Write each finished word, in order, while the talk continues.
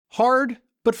Hard,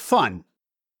 but fun.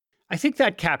 I think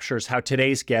that captures how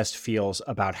today's guest feels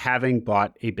about having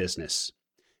bought a business.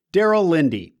 Darrell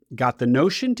Linde got the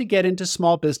notion to get into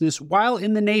small business while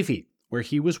in the Navy, where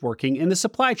he was working in the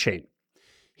supply chain.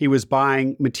 He was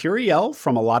buying materiel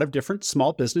from a lot of different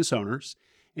small business owners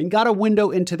and got a window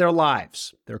into their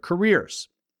lives, their careers.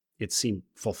 It seemed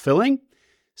fulfilling,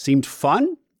 seemed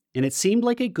fun, and it seemed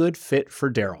like a good fit for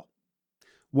Darrell.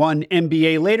 One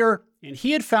MBA later, and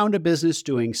he had found a business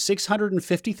doing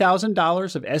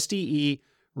 $650,000 of SDE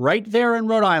right there in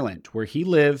Rhode Island, where he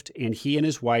lived and he and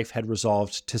his wife had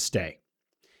resolved to stay.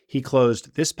 He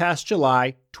closed this past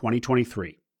July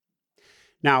 2023.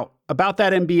 Now, about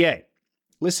that MBA,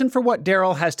 listen for what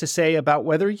Darrell has to say about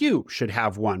whether you should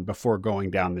have one before going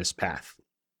down this path.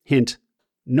 Hint,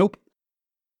 nope.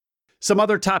 Some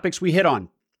other topics we hit on: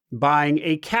 buying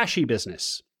a cashy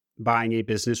business, buying a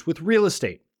business with real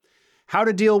estate, how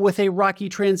to deal with a rocky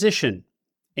transition,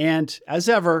 and, as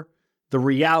ever, the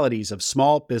realities of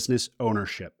small business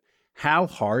ownership. How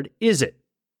hard is it?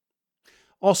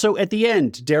 Also, at the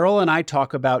end, Darrell and I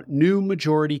talk about New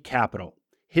Majority Capital,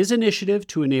 his initiative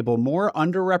to enable more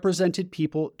underrepresented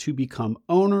people to become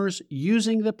owners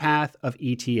using the path of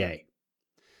ETA.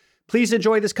 Please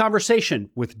enjoy this conversation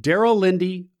with Darrell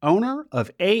Linde, owner of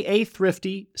AA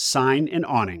Thrifty Sign and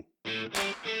Awning.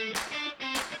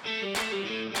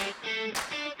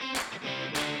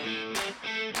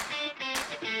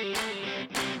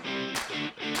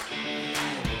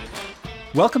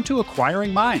 Welcome to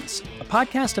Acquiring Minds, a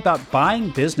podcast about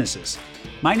buying businesses.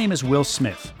 My name is Will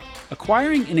Smith.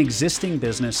 Acquiring an existing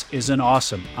business is an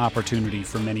awesome opportunity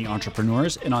for many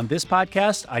entrepreneurs, and on this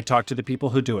podcast, I talk to the people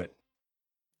who do it.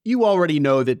 You already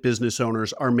know that business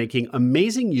owners are making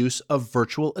amazing use of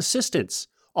virtual assistants,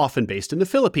 often based in the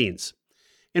Philippines.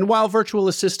 And while virtual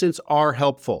assistants are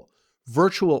helpful,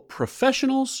 virtual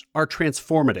professionals are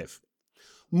transformative.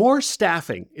 More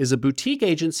Staffing is a boutique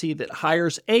agency that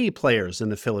hires A players in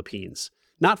the Philippines,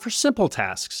 not for simple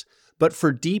tasks, but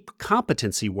for deep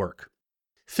competency work.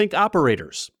 Think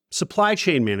operators, supply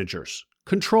chain managers,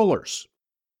 controllers.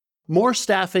 More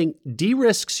Staffing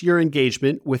de-risks your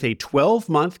engagement with a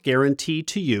 12-month guarantee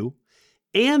to you,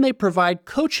 and they provide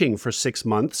coaching for 6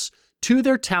 months to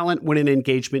their talent when an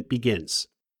engagement begins.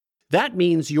 That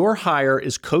means your hire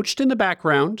is coached in the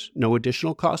background, no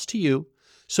additional cost to you,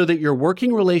 so that your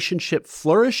working relationship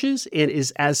flourishes and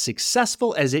is as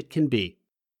successful as it can be.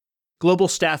 Global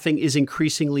staffing is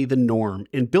increasingly the norm,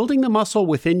 and building the muscle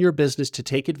within your business to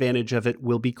take advantage of it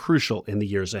will be crucial in the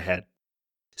years ahead.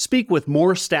 Speak with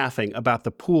More Staffing about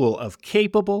the pool of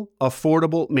capable,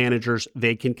 affordable managers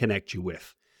they can connect you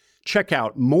with. Check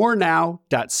out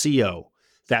morenow.co.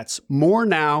 That's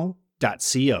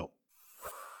morenow.co.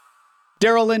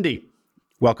 Darrell Linde,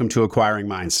 welcome to Acquiring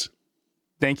Minds.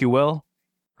 Thank you, Will.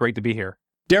 Great to be here.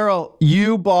 Darrell,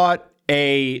 you bought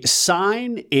a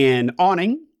sign and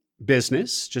awning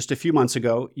business just a few months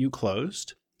ago. You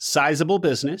closed. Sizable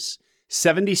business,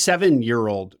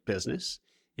 77-year-old business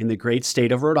in the great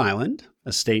state of Rhode Island,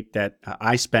 a state that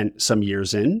I spent some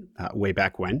years in way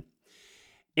back when.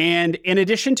 And in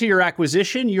addition to your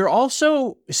acquisition, you're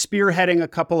also spearheading a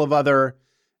couple of other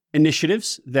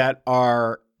initiatives that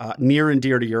are near and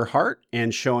dear to your heart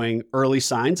and showing early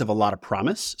signs of a lot of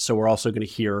promise. So we're also going to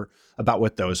hear about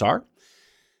what those are.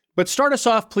 But start us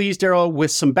off, please, Darrell,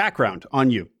 with some background on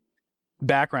you.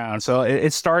 Background. So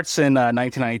it starts in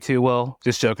 1992. Well,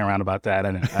 just joking around about that.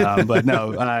 I know. But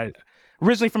no,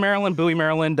 originally from Maryland, Bowie,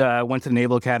 Maryland. Went to the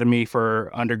Naval Academy for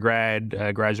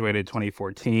undergrad, graduated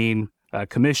 2014,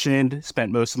 commissioned,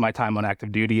 spent most of my time on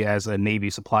active duty as a Navy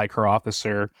supply corps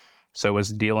officer. So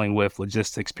was dealing with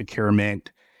logistics,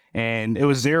 procurement. And it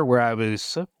was there where I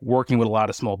was working with a lot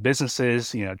of small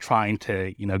businesses, trying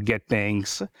to, get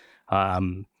things,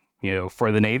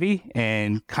 for the Navy,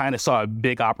 and kind of saw a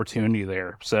big opportunity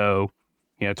there. So,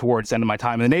 towards the end of my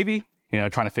time in the Navy,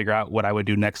 trying to figure out what I would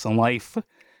do next in life,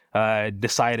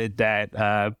 decided that,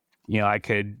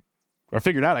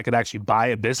 figured out I could actually buy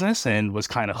a business, and was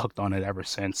kind of hooked on it ever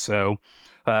since. So,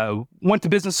 went to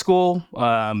business school,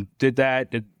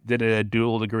 did a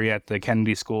dual degree at the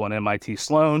Kennedy School and MIT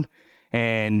Sloan,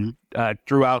 and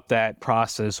throughout that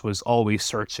process was always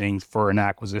searching for an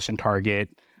acquisition target.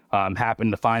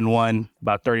 Happened to find one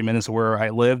about 30 minutes of where I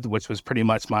lived, which was pretty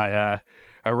much my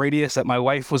a radius that my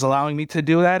wife was allowing me to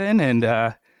do that in, and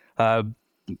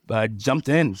jumped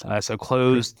in. So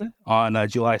closed on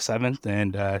July 7th,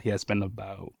 and it's been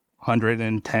about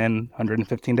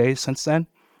 115 days since then.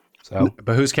 So,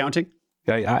 but who's counting?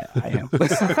 I am.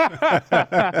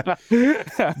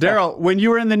 Darrell, when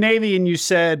you were in the Navy and you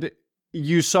said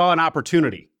you saw an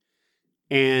opportunity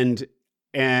and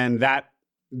that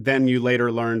then you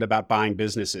later learned about buying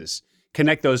businesses.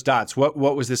 Connect those dots. What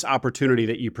was this opportunity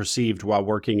that you perceived while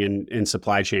working in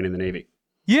supply chain in the Navy?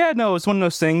 Yeah, no, it's one of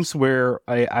those things where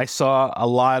I saw a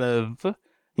lot of,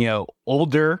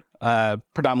 older,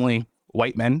 predominantly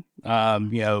white men,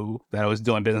 that I was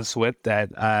doing business with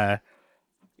that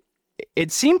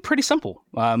it seemed pretty simple.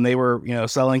 They were,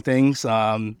 selling things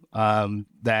that,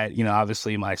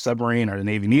 obviously my submarine or the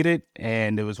Navy needed.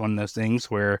 And it was one of those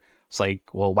things where it's like,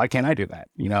 well, why can't I do that?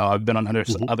 I've been on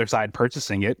other side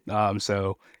purchasing it.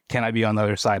 So can I be on the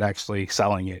other side actually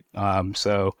selling it?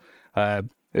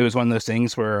 It was one of those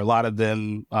things where a lot of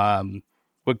them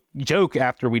would joke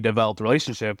after we developed a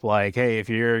relationship, like, hey, if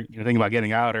you're thinking about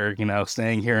getting out or,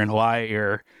 staying here in Hawaii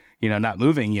or, not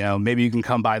moving, maybe you can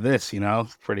come buy this,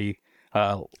 pretty,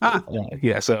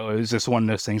 yeah. So it was just one of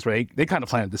those things where they kind of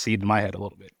planted the seed in my head a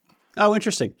little bit. Oh,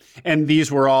 interesting. And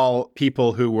these were all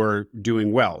people who were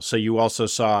doing well. So you also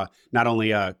saw not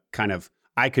only a kind of,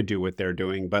 I could do what they're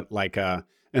doing, but like an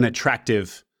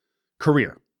attractive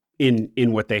career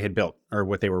in what they had built or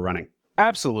what they were running.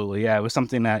 Absolutely. Yeah. It was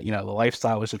something that, the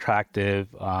lifestyle was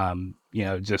attractive. I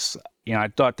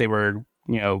thought they were,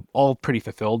 all pretty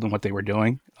fulfilled in what they were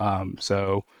doing. It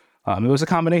was a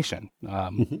combination.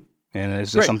 And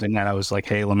it's just something that I was like,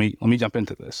 hey, let me jump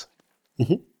into this.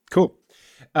 Cool.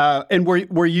 And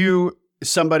were you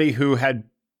somebody who had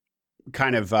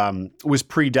kind of was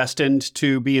predestined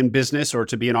to be in business or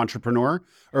to be an entrepreneur,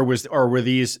 or were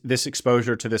this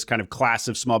exposure to this kind of class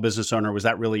of small business owner, was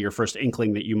that really your first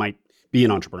inkling that you might be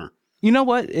an entrepreneur? You know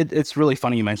what? It's really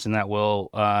funny you mentioned that, Will.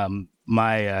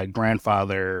 My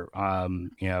grandfather,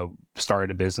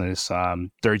 started a business,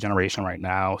 third generation right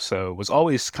now. So was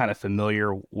always kind of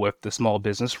familiar with the small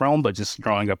business realm, but just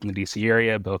growing up in the DC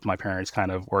area, both my parents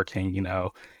kind of working, in,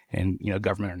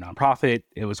 government or nonprofit.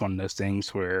 It was one of those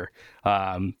things where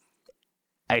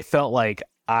I felt like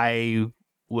I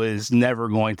was never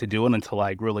going to do it until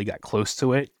I really got close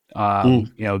to it.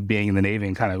 Being in the Navy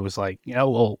and kind of was like,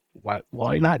 well,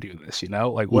 why not do this?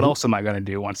 What else am I going to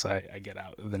do once I get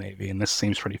out of the Navy? And this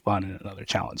seems pretty fun and another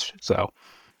challenge. So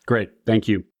great. Thank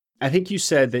you. I think you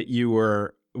said that you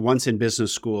were once in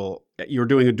business school, you were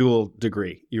doing a dual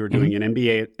degree. You were doing an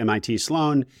MBA at MIT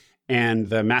Sloan and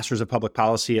the Masters of Public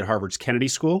Policy at Harvard's Kennedy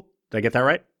School. Did I get that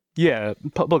right? Yeah.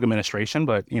 Public administration,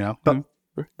 but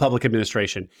public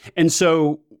administration. And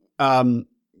so,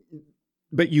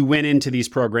 but you went into these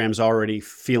programs already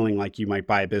feeling like you might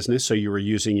buy a business. So you were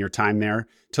using your time there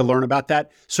to learn about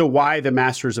that. So why the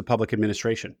Masters of Public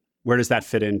Administration? Where does that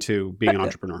fit into being an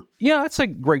entrepreneur? Yeah, that's a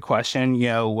great question.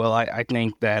 Well, I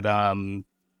think that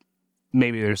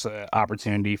maybe there's an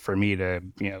opportunity for me to,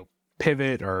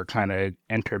 pivot or kind of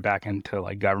enter back into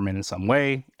like government in some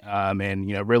way.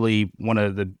 Really one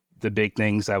of the big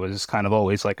things that was kind of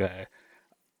always like a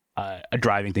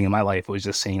driving thing in my life was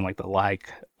just seeing like the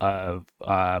lack of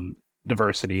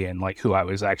diversity and like who I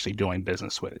was actually doing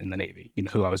business with in the Navy,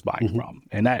 who I was buying from.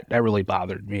 And that really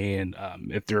bothered me. And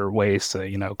if there are ways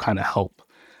to, kind of help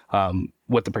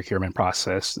with the procurement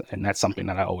process, and that's something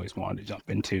that I always wanted to jump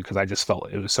into because I just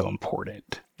felt it was so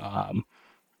important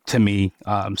to me.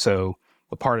 So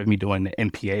a part of me doing the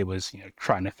MPA was,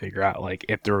 trying to figure out like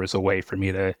if there was a way for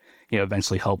me to,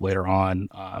 eventually help later on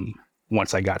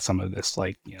once I got some of this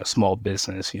like, small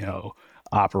business,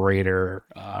 operator,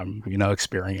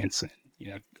 experience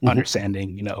and,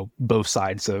 understanding, both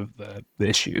sides of the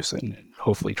issues and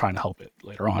hopefully trying to help it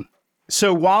later on.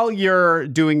 So while you're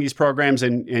doing these programs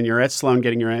and you're at Sloan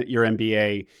getting your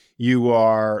MBA, you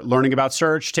are learning about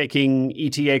search, taking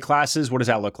ETA classes. What does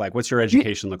that look like? What's your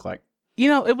education look like?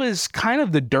 It was kind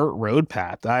of the dirt road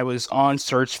path. I was on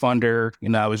Search Funder,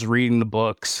 I was reading the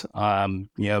books,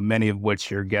 many of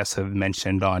which your guests have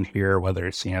mentioned on here, whether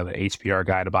it's, the HBR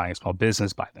Guide to Buying a Small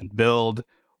Business, Buy Then Build,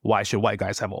 Why Should White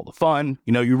Guys Have All the Fun?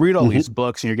 You read all these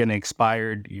books and you're getting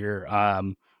inspired. You're,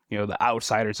 The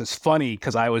Outsiders. It's funny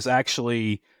because I was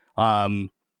actually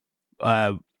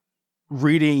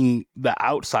reading The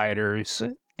Outsiders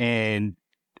and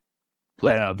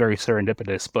very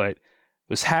serendipitous, but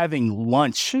was having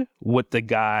lunch with the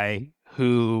guy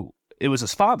who it was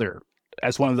his father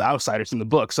as one of the outsiders in the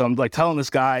book. So I'm like telling this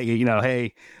guy,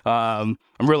 hey, I'm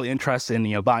really interested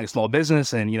in, buying a small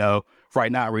business. And,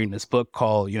 right now I'm reading this book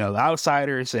called, The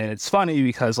Outsiders. And it's funny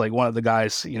because like one of the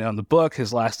guys, in the book,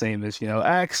 his last name is,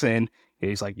 X. And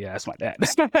he's like, yeah, that's my dad.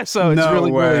 So it's it's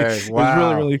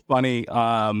really funny.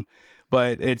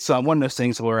 But it's one of those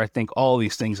things where I think all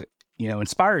these things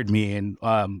inspired me. And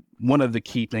one of the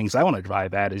key things I want to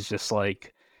drive at is just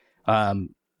like, I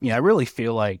really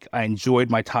feel like I enjoyed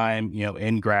my time,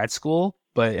 in grad school,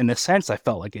 but in a sense, I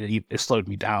felt like it slowed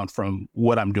me down from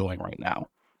what I'm doing right now.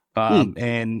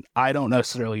 And I don't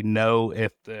necessarily know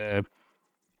if the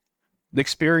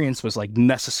experience was like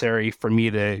necessary for me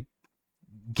to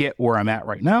get where I'm at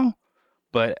right now,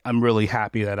 but I'm really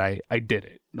happy that I did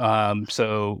it.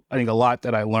 So I think a lot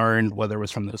that I learned, whether it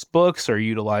was from those books or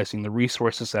utilizing the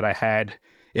resources that I had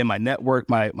in my network,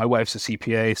 my wife's a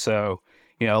CPA. So,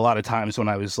 a lot of times when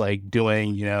I was like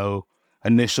doing,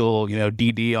 initial,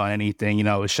 DD on anything,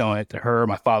 I was showing it to her.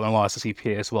 My father-in-law is a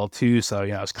CPA as well too. So,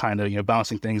 I was kind of,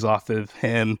 bouncing things off of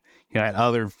him. I had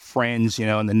other friends,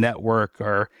 in the network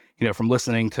or, from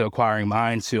listening to Acquiring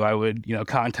Minds who I would,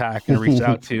 contact and reach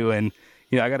out to. And,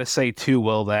 I got to say too,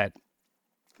 Will, that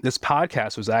this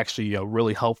podcast was actually,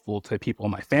 really helpful to people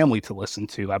in my family to listen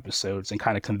to episodes and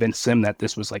kind of convince them that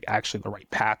this was like actually the right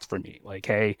path for me. Like,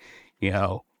 hey,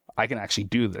 I can actually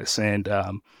do this. And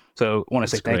so I want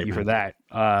to say thank you for that.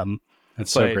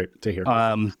 That's so great to hear.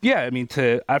 Yeah, I mean,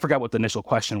 I forgot what the initial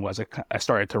question was. I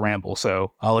started to ramble,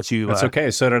 so I'll let you. That's okay.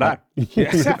 So did I.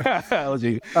 I'll let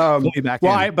you pull me back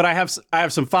in. But I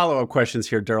have some follow-up questions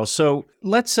here, Daryl. So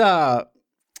let's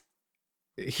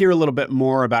hear a little bit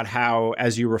more about how,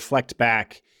 as you reflect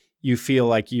back, you feel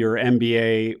like your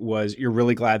MBA you're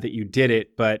really glad that you did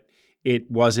it, but you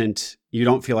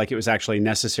don't feel like it was actually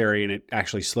necessary and it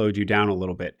actually slowed you down a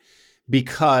little bit.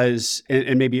 Because,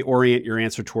 and maybe orient your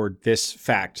answer toward this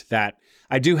fact that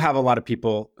I do have a lot of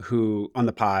people on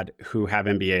the pod who have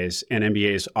MBAs, and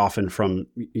MBAs often from,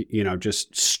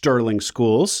 just sterling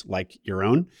schools like your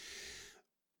own.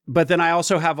 But then I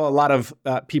also have a lot of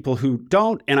people who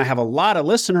don't, and I have a lot of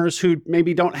listeners who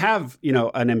maybe don't have, an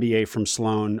MBA from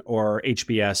Sloan or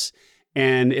HBS.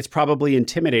 And it's probably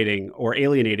intimidating or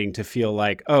alienating to feel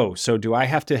like, oh, so do I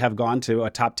have to have gone to a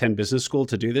top 10 business school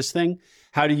to do this thing?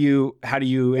 How do you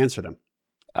answer them?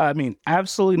 I mean,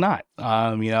 absolutely not.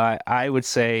 I would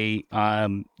say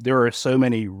there are so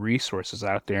many resources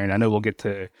out there, and I know we'll get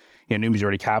to New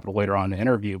Majority Capital later on in the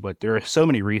interview, but there are so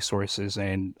many resources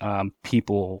and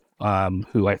people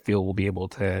who I feel will be able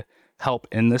to help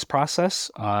in this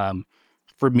process.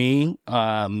 For me,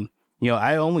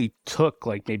 I only took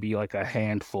maybe a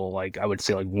handful, I would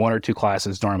say 1 or 2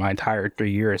 classes during my entire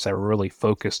 3 years that were really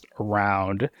focused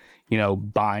around,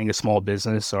 buying a small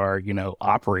business or,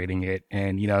 operating it.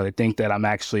 And, I think that I'm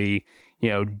actually,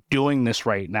 doing this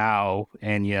right now.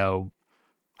 And,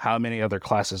 how many other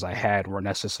classes I had weren't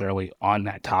necessarily on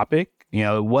that topic.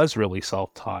 It was really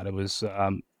self-taught. It was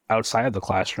outside of the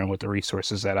classroom with the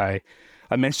resources that I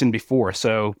mentioned before.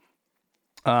 So,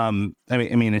 I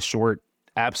mean, in short,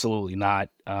 absolutely not.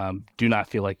 Do not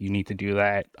feel like you need to do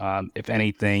that. If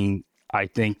anything, I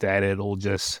think that it'll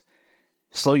just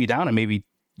slow you down and maybe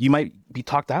you might be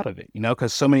talked out of it,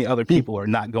 because so many other people are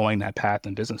not going that path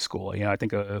in business school. I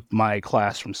think of my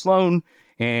class from Sloan,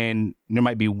 and there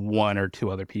might be 1 or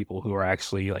 2 other people who are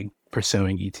actually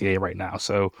pursuing ETA right now.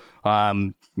 So,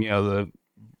 the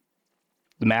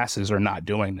masses are not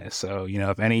doing this. So,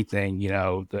 if anything,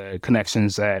 the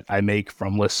connections that I make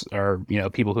from lists or,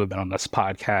 people who have been on this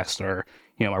podcast or,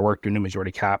 I work through New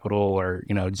Majority Capital or,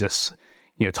 just,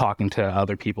 talking to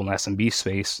other people in the SMB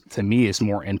space, to me is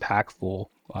more impactful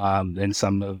than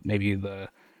some of maybe the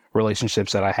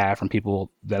relationships that I have from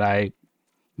people that I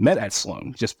met at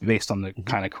Sloan, just based on the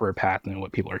kind of career path and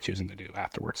what people are choosing to do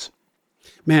afterwards.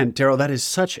 Man, Daryl, that is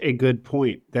such a good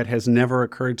point that has never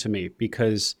occurred to me,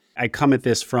 because I come at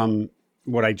this from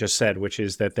what I just said, which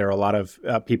is that there are a lot of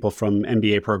people from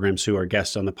MBA programs who are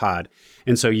guests on the pod.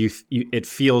 And so it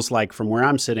feels like from where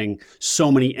I'm sitting,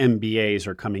 so many MBAs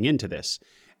are coming into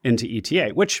ETA,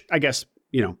 which I guess,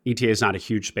 ETA is not a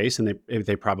huge space and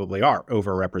they probably are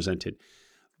overrepresented.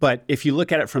 But if you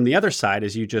look at it from the other side,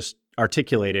 as you just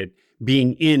articulated,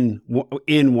 being in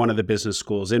one of the business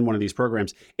schools, in one of these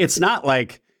programs, it's not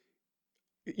like,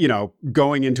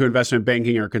 going into investment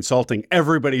banking or consulting,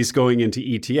 everybody's going into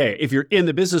ETA. If you're in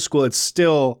the business school, it's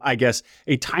still, I guess,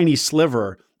 a tiny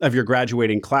sliver of your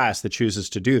graduating class that chooses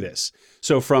to do this.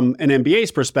 So from an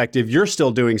MBA's perspective, you're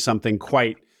still doing something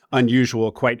quite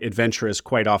unusual, quite adventurous,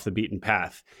 quite off the beaten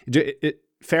path.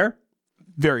 Fair?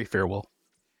 Very fair, Will.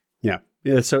 Yeah.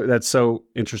 That's so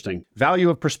interesting. Value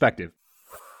of perspective.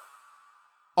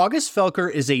 August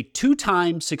Felker is a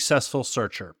 2-time successful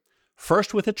searcher.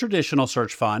 First with a traditional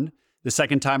search fund. The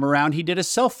second time around, he did a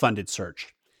self-funded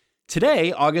search.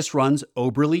 Today, August runs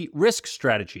Oberle Risk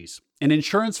Strategies, an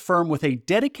insurance firm with a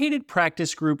dedicated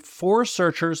practice group for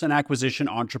searchers and acquisition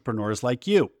entrepreneurs like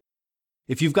you.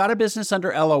 If you've got a business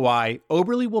under LOI,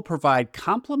 Oberle will provide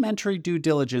complimentary due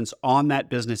diligence on that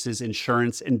business's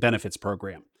insurance and benefits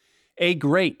program. A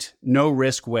great,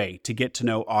 no-risk way to get to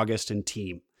know August and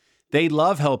team. They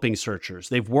love helping searchers.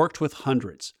 They've worked with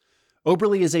hundreds.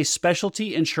 Oberle is a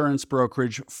specialty insurance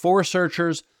brokerage for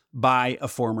searchers by a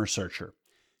former searcher.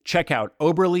 Check out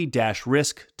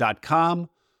oberle-risk.com,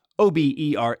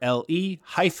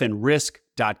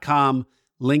 oberle-risk.com,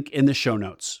 link in the show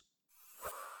notes.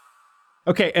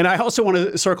 Okay, and I also want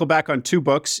to circle back on two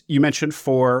books. You mentioned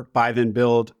For, Buy Then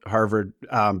Build, Harvard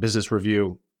Business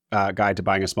Review Guide to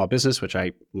Buying a Small Business, which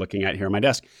I'm looking at here on my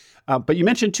desk. But you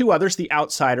mentioned two others, The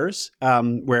Outsiders,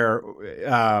 where,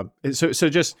 so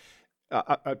just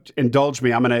indulge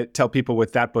me. I'm going to tell people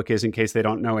what that book is in case they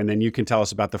don't know, and then you can tell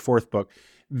us about the fourth book.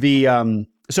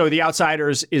 So The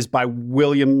Outsiders is by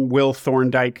Will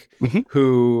Thorndike,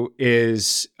 who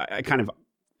is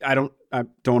I don't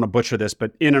want to butcher this,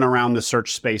 but in and around the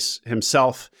search space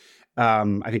himself.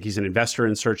 I think he's an investor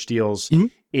in search deals.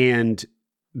 And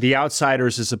The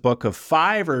Outsiders is a book of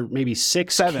 5 or maybe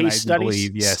 6 case studies.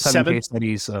 Believe. Yeah, 7 case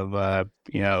studies of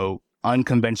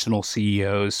unconventional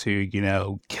CEOs who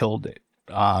killed it.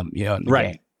 In the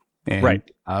game. And,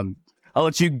 I'll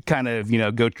let you kind of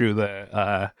go through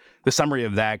the summary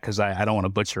of that because I don't want to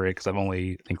butcher it because I've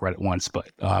only read it once,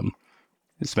 but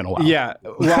it's been a while. Yeah,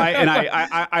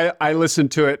 well, I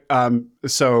listened to it.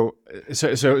 So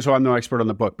I'm no expert on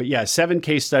the book, but yeah, 7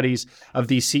 case studies of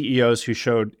these CEOs who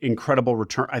showed incredible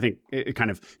return. I think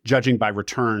kind of judging by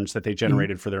returns that they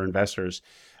generated for their investors.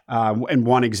 And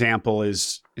one example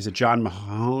is it John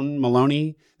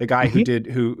Maloney, the guy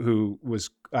who was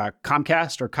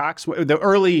Comcast or Cox, the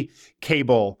early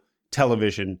cable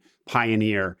television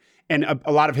pioneer. And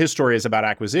a lot of his story is about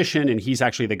acquisition, and he's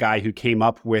actually the guy who came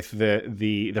up with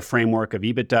the framework of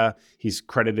EBITDA. He's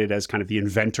credited as kind of the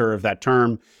inventor of that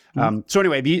term. So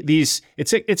anyway, it's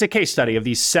a case study of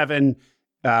these 7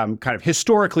 kind of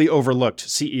historically overlooked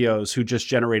CEOs who just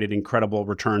generated incredible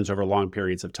returns over long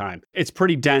periods of time. It's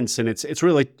pretty dense, and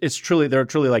they're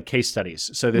truly like case studies.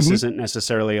 So this isn't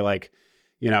necessarily like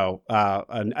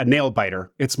a nail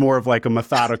biter. It's more of like a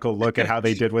methodical look at how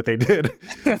they did what they did.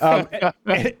 And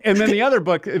then the other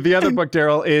book,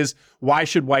 Daryl, is Why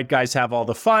Should White Guys Have All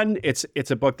the Fun?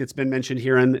 It's a book that's been mentioned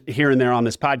here and there on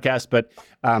this podcast, but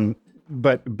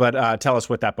tell us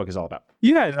what that book is all about.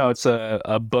 Yeah, no, it's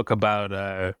a book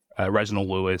about Reginald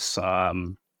Lewis,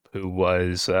 who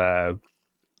was an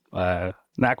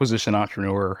acquisition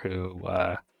entrepreneur who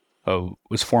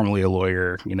was formerly a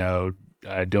lawyer,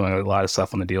 doing a lot of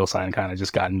stuff on the deal side and kind of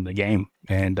just got into the game.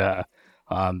 And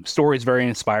story is very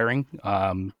inspiring.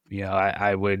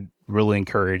 I would really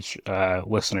encourage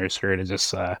listeners here to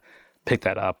just pick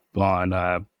that up on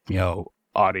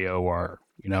audio or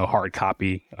hard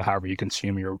copy, however you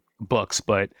consume your books.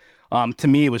 But to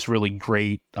me, it was really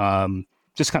great.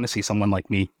 Just kind of see someone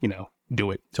like me, do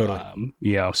it. Totally. I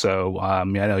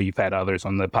know you've had others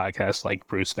on the podcast like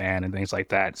Bruce Van and things like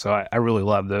that. So I really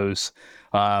love those.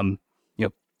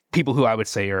 People who I would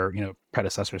say are,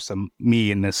 predecessors to me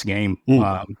in this game, who,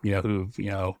 are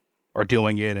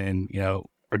doing it and,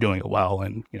 are doing it well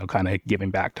and, kind of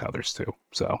giving back to others too.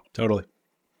 So totally.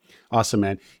 Awesome,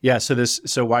 man. Yeah.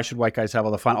 So Why Should White Guys Have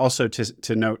All the Fun? Also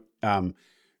to note,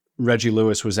 Reggie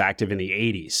Lewis was active in the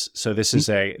 80s. So this is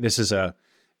an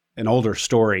older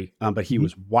story, but he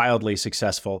was wildly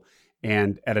successful.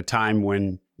 And at a time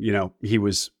when,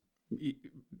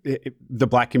 the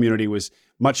Black community was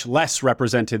much less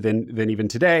represented than even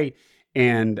today.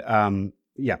 And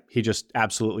he just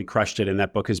absolutely crushed it. And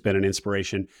that book has been an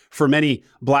inspiration for many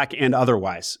Black and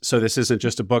otherwise. So this isn't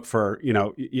just a book for,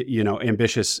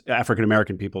 ambitious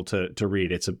African-American people to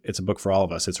read. It's a book for all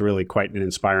of us. It's really quite an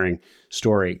inspiring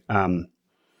story.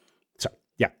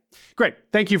 Great.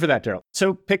 Thank you for that, Daryl.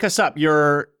 So pick us up.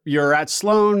 You're at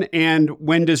Sloan, and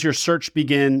when does your search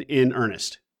begin in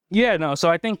earnest? Yeah, no. So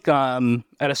I think at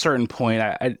a certain point,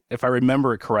 if I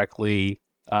remember it correctly,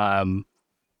 I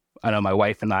know my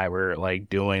wife and I were like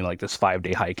doing like this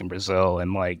 5-day hike in Brazil,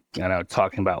 and like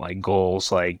talking about like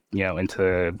goals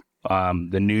into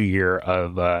the new year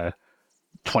of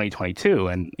 2022,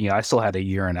 and I still had a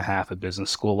year and a half of business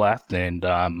school left, and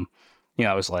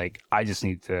I was like, I just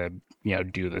need to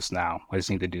do this now. I just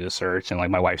need to do the search, and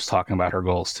like my wife's talking about her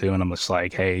goals too, and I'm just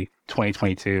like, hey,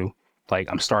 2022. Like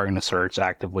I'm starting to search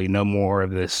actively, no more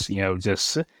of this,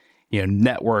 just,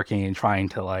 networking and trying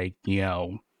to like,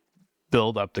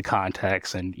 build up the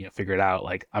context and, figure it out.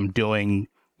 Like I'm doing,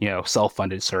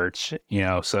 self-funded search,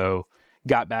 so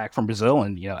got back from Brazil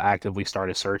and, actively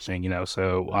started searching,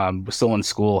 so was still in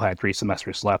school, had 3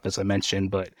 semesters left, as I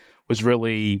mentioned, but was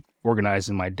really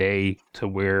organizing my day to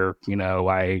where,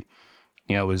 I,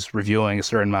 was reviewing a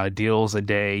certain amount of deals a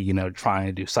day, trying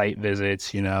to do site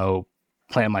visits,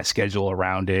 plan my schedule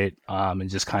around it, and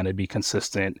just kind of be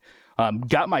consistent.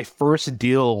 Got my first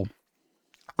deal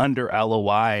under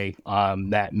LOI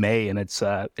that May, and it's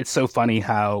so funny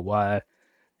how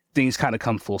things kind of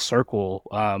come full circle.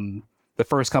 The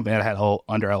first company that I had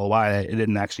under LOI, it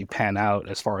didn't actually pan out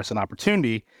as far as an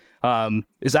opportunity,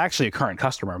 is actually a current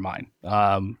customer of mine,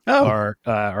 or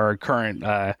a current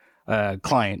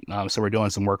client. So we're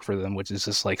doing some work for them, which is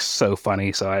just like so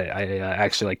funny. So I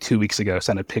actually like 2 weeks ago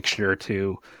sent a picture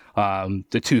to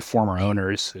the two former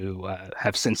owners who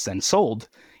have since then sold,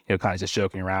 kind of just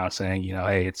joking around saying,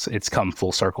 hey, it's come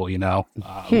full circle,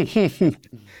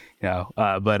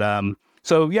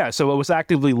 so I was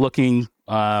actively looking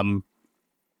for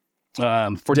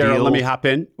Daryl, deals. let me hop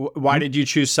in. Why did you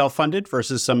choose self-funded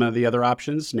versus some of the other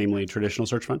options, namely traditional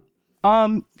search fund?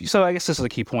 So I guess this is a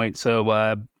key point.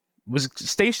 So was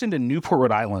stationed in Newport,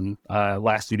 Rhode Island,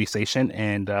 last duty station,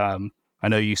 and I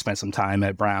know you spent some time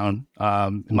at Brown.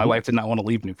 My wife did not want to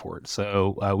leave Newport,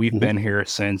 so we've been here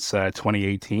since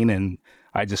 2018, and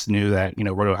I just knew that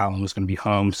Rhode Island was going to be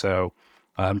home. So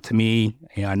to me,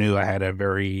 I knew I had a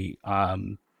very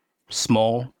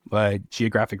small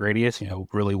geographic radius.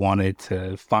 Really wanted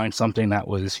to find something that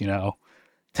was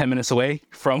 10 minutes away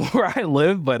from where I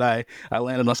live, but I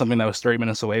landed on something that was 30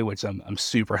 minutes away, which I'm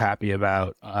super happy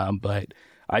about. But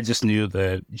I just knew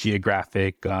the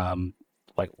geographic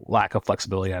lack of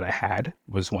flexibility that I had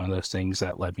was one of those things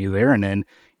that led me there. And then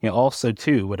also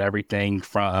too, with everything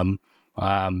from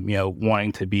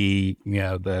wanting to be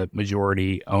the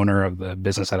majority owner of the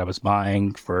business that I was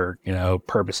buying for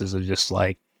purposes of just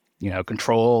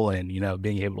control and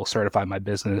being able to certify my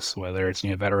business, whether it's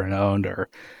veteran owned or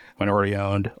minority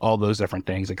owned, all those different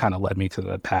things. It kind of led me to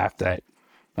the path that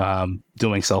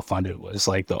doing self-funded was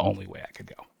like the only way I could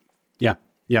go.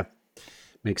 Yeah,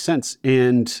 makes sense.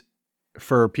 And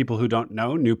for people who don't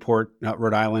know, Newport,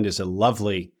 Rhode Island is a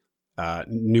lovely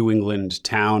New England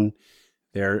town.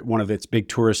 They're one of its big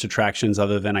tourist attractions,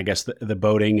 other than I guess the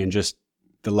boating and just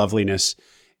the loveliness,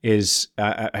 is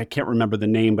I can't remember the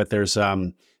name, but there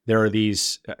are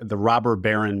these the robber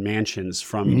baron mansions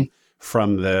from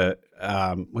the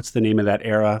what's the name of that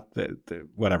era?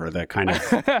 The kind of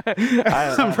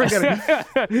I'm forgetting.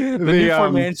 The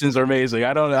Newport mansions are amazing.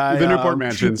 The Newport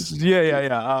mansions.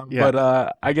 Yeah.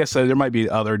 But I guess there might be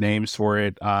other names for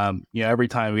it. Every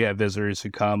time we have visitors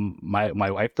who come, my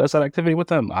wife does that activity with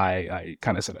them. I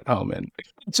kind of sit at home and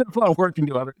just want to work and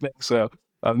do other things. So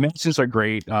mansions are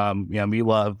great. We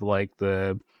love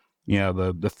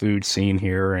the food scene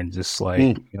here, and just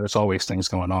there's always things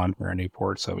going on here in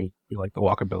Newport. So we like the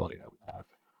walkability that we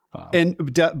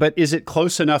have. But is it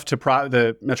close enough to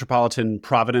the metropolitan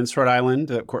Providence, Rhode Island?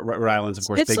 Rhode Island's, of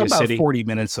course, it's biggest about city. 40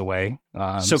 minutes away.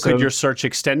 So could your search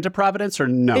extend to Providence or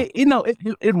no?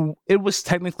 It was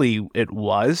technically, it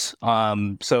was.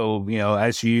 So,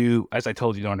 as I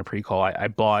told you during the pre-call, I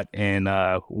bought in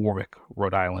Warwick,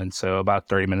 Rhode Island, so about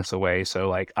 30 minutes away.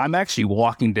 So I'm actually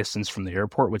walking distance from the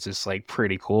airport, which is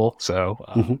pretty cool. So,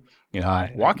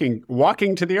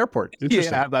 walking to the airport.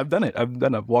 Interesting. Yeah, I've done it.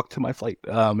 I've walked to my flight.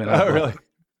 Really?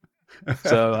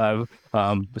 So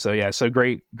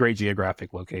great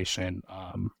geographic location.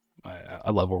 I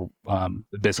love where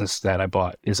the business that I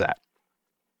bought is at.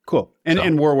 Cool.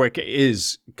 And Warwick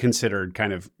is considered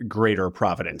kind of greater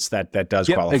Providence. That does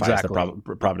qualify as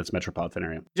the Providence metropolitan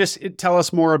area. Just tell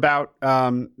us more about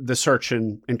the search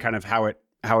and kind of how it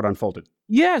unfolded.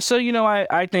 Yeah. So,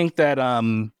 I think that,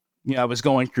 I was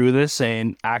going through this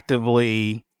and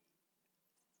actively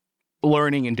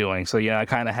learning and doing. So, I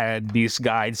kind of had these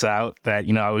guides out that,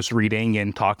 I was reading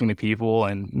and talking to people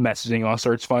and messaging on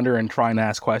SearchFunder and trying to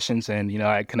ask questions. And,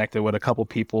 I connected with a couple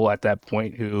people at that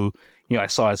point who, I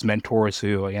saw as mentors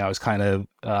who, I was kind of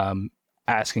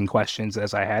asking questions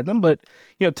as I had them. But,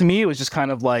 to me, it was just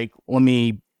kind of let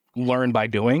me learn by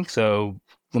doing. So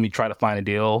let me try to find a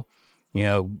deal.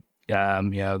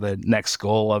 The next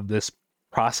goal of this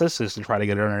process is to try to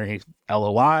get it underneath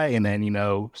LOI, and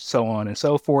then so on and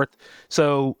so forth.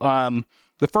 So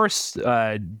the first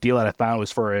deal that I found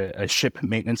was for a ship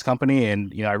maintenance company,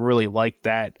 and I really liked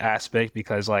that aspect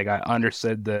because I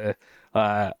understood the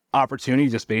opportunity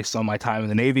just based on my time in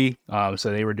the Navy. So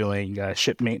they were doing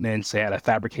ship maintenance. They had a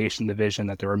fabrication division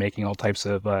that they were making all types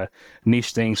of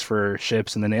niche things for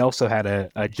ships, and then they also had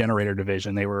a generator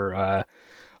division. They were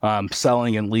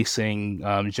selling and leasing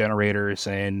generators,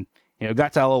 and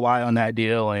got to LOI on that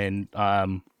deal. And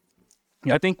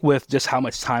I think with just how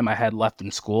much time I had left in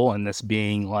school, and this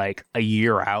being a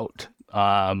year out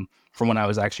from when I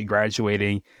was actually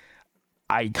graduating,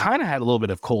 I kind of had a little bit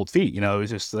of cold feet. It was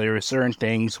just, there were certain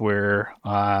things where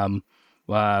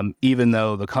even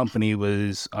though the company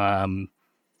was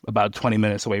about 20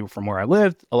 minutes away from where I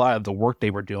lived. A lot of the work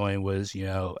they were doing was,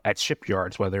 at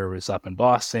shipyards, whether it was up in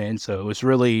Boston. So it was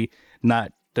really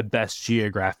not the best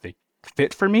geographic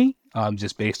fit for me,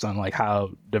 just based on like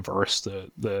how diverse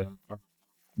the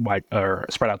wide or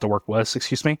spread out the work was,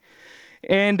 excuse me.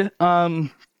 And it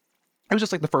was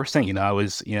just like the first thing, I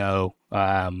was,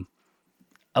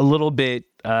 a little bit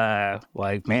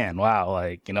like, man, wow,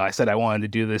 like, I said I wanted to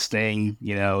do this thing,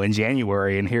 in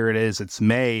January, and here it is, it's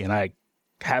May, and I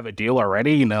have a deal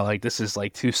already, like this is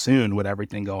like too soon with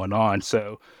everything going on.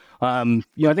 So, I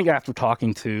think after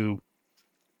talking to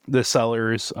the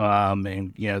sellers,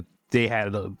 and, they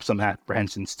had some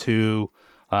apprehensions too,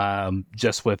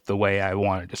 just with the way I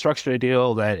wanted to structure the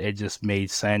deal, that it just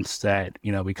made sense that,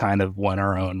 we kind of went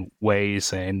our own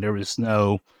ways, and there was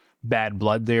no bad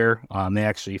blood there. They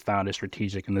actually found a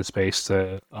strategic in the space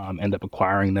to end up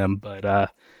acquiring them.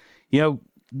 But,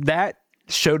 that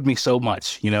showed me so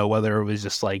much, whether it was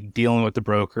just like dealing with the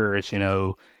brokers,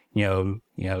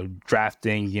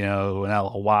 drafting, an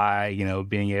LOI,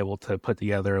 being able to put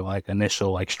together like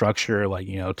initial like structure, like,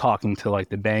 talking to like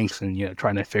the banks and,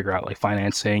 trying to figure out like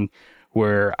financing,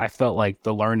 where I felt like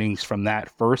the learnings from that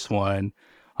first one,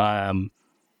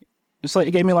 just like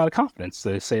it gave me a lot of confidence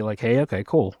to say like, hey, okay,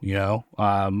 cool.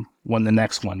 When the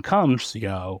next one comes,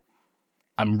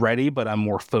 I'm ready, but I'm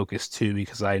more focused too,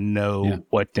 because I know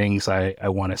what things I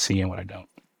want to see and what I don't.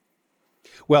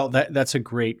 Well, that's a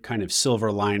great kind of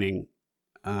silver lining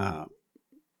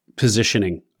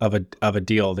positioning of a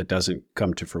deal that doesn't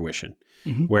come to fruition,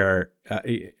 where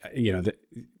you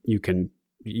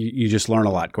just learn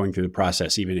a lot going through the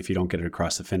process, even if you don't get it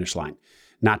across the finish line.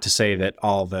 Not to say that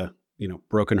all the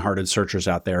brokenhearted searchers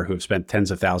out there who have spent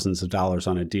tens of thousands of dollars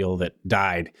on a deal that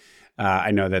died,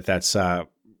 I know that that's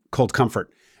cold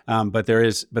comfort. But there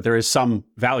is some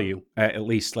value, at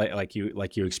least like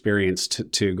you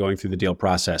experienced to going through the deal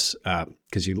process,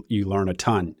 because you learn a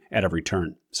ton at every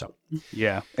turn. So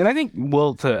yeah, and I think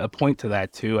to a point to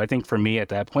that too. I think for me at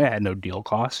that point, I had no deal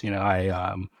costs. It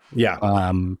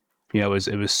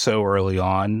was so early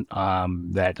on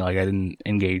that like I didn't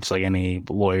engage like any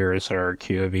lawyers or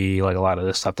QOV. Like a lot of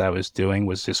the stuff that I was doing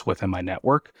was just within my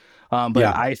network. But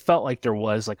I felt like there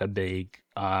was like a big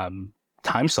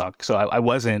time suck. So I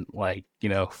wasn't like,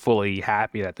 fully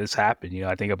happy that this happened.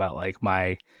 I think about like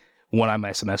one of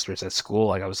my semesters at school,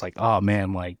 like I was like, oh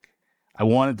man, like I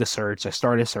wanted to search. I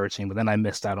started searching, but then I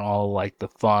missed out on all like the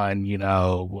fun,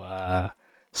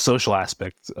 social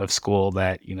aspects of school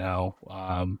that,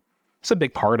 it's a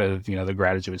big part of, the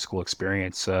graduate school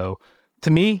experience. So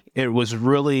to me, it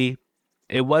wasn't,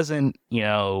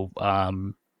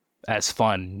 as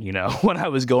fun, when I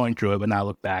was going through it, but now I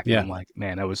look back and I'm like,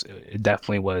 man, it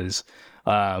definitely was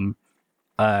a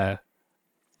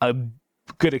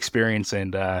good experience,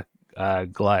 and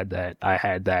glad that I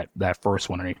had that first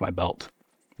one underneath my belt.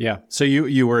 Yeah. So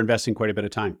you were investing quite a bit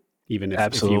of time, even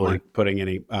if you weren't putting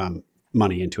any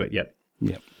money into it yet.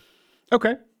 Yeah.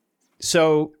 Okay.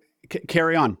 So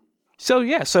carry on. So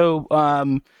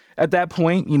at that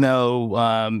point,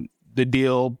 the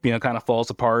deal, kind of falls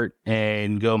apart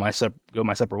and go my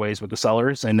separate ways with the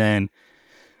sellers. And then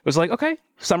it was like, okay,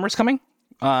 summer's coming.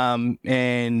 I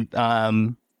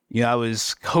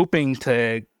was hoping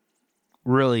to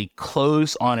really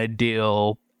close on a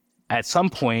deal at some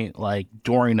point, like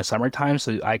during the summertime,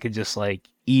 so I could just like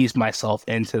ease myself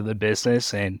into the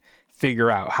business and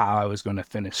figure out how I was going to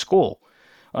finish school.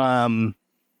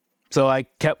 So I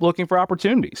kept looking for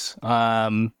opportunities.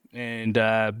 I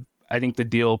think the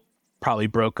deal probably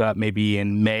broke up maybe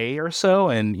in May or so.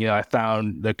 And, I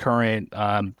found the current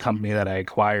company that I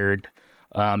acquired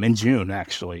in June,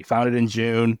 actually. Found it in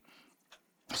June.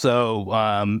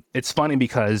 So it's funny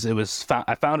because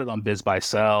I found it on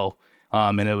BizBuySell,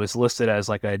 and it was listed as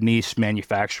like a niche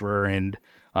manufacturer. And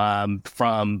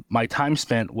from my time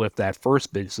spent with that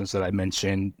first business that I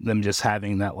mentioned, them just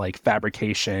having that like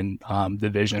fabrication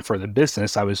division for the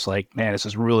business, I was like, man, this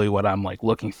is really what I'm like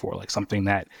looking for, like something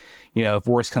that, if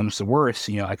worse comes to worse,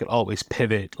 I could always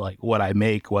pivot like what I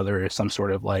make, whether it's some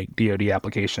sort of like DoD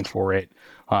application for it.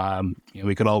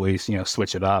 We could always,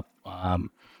 switch it up.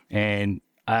 And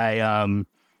I,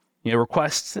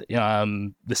 request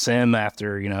the SIM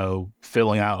after,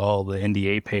 filling out all the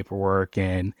NDA paperwork,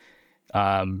 and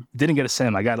didn't get a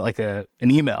SIM. I got like an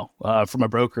email from a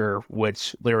broker,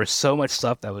 which there was so much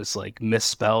stuff that was like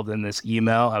misspelled in this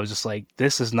email. I was just like,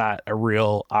 this is not a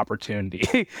real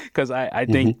opportunity, because I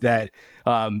think that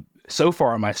so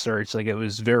far in my search, like it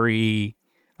was very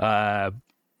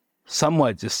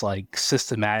somewhat just like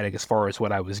systematic as far as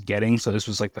what I was getting. So this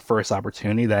was like the first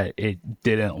opportunity that it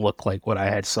didn't look like what I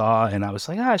had saw. And I was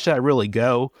like, should I really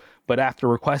go? But after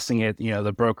requesting it,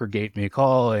 the broker gave me a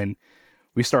call and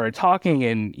we started talking,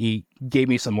 and he gave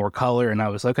me some more color, and I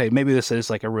was like, okay, maybe this is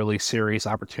like a really serious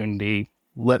opportunity.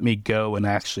 Let me go and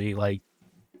actually like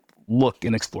look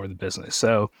and explore the business.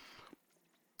 So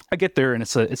I get there, and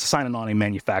it's a sign and awning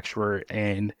manufacturer,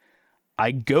 and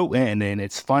I go in, and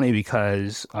it's funny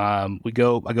because I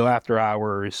go after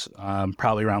hours,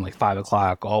 probably around like 5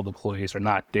 o'clock. All the employees are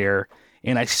not there,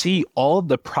 and I see all of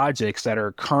the projects that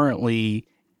are currently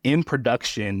in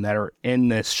production that are in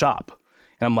this shop,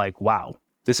 and I'm like, wow,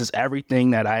 this is everything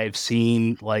that I've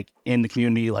seen like in the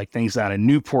community, like things down in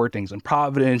Newport, things in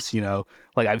Providence.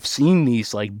 Like I've seen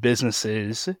these like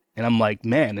businesses, and I'm like,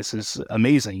 man, this is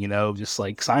amazing. Just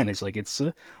like signage, like it's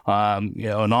and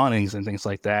awnings and things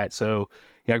like that. So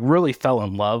I really fell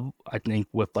in love, I think,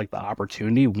 with like the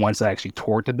opportunity once I actually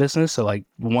toured the business. So like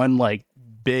one like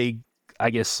big,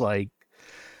 I guess, like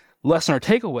lesson or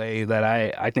takeaway that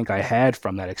I think I had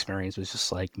from that experience was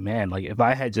just like, man, like if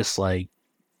I had just like,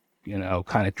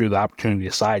 kind of threw the opportunity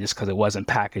aside just because it wasn't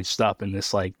packaged up in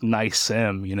this like nice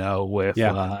sim, with,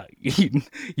 and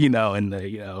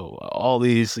all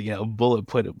these,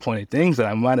 pointed things, that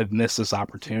I might have missed this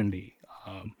opportunity.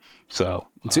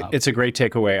 It's a great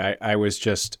takeaway. I was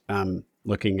just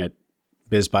looking at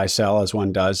Biz Buy Sell, as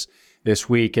one does, this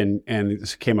week, and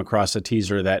came across a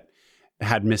teaser that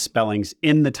had misspellings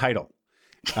in the title,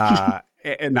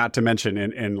 and not to mention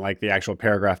in like the actual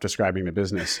paragraph describing the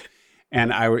business.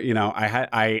 And I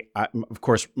of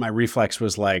course my reflex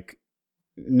was like,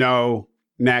 no,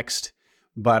 next.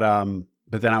 But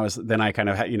then I kind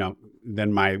of had,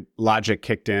 then my logic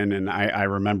kicked in, and I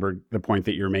remembered the point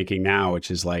that you're making now,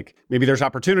 which is like, maybe there's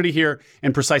opportunity here.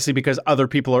 And precisely because other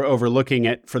people are overlooking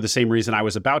it for the same reason I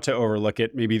was about to overlook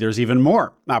it, maybe there's even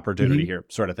more opportunity here,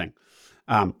 sort of thing.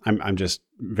 I'm just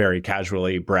very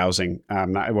casually browsing.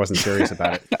 I wasn't serious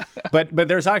about it, but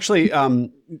there's actually a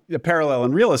parallel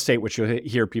in real estate, which you'll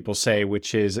hear people say,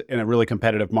 which is in a really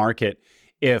competitive market,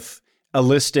 if a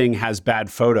listing has bad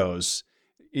photos,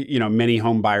 many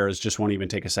home buyers just won't even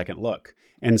take a second look.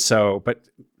 And so, but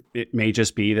it may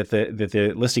just be that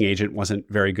the listing agent wasn't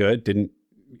very good, didn't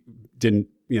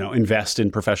invest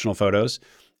in professional photos,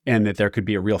 and that there could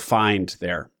be a real find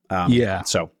there.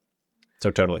 So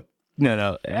totally.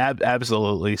 No,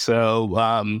 absolutely.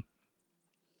 So,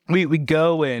 we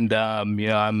go, and,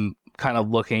 I'm kind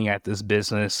of looking at this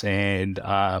business, and,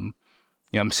 I'm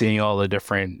seeing all the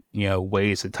different,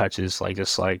 ways it touches like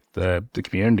just like the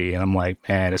community. And I'm like,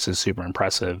 man, this is super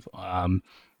impressive. Like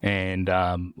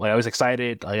I was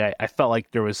excited. Like I felt like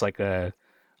there was like an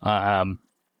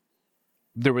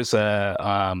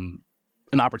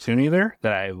opportunity there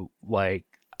that I like.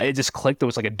 It just clicked. It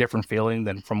was like a different feeling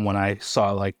than from when I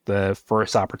saw like the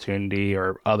first opportunity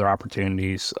or other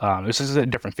opportunities. It was just a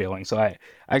different feeling. So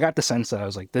I got the sense that I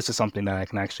was like, this is something that I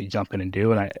can actually jump in and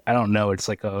do. And I don't know, it's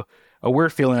like a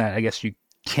weird feeling that I guess you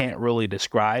can't really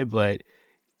describe, but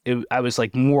I was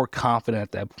like more confident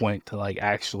at that point to like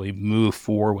actually move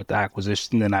forward with the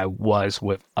acquisition than I was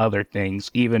with other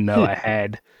things, even though I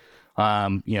had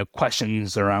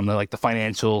questions around the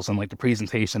financials and like the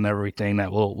presentation and everything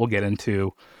that we'll get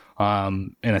into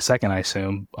in a second, I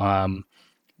assume.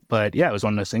 But yeah, it was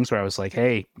one of those things where I was like,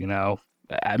 hey,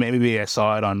 maybe I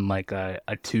saw it on like a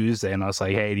Tuesday, and I was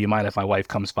like, hey, do you mind if my wife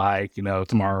comes by,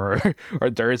 tomorrow or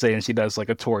Thursday, and she does like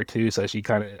a tour too, so she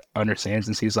kind of understands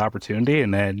and sees the opportunity.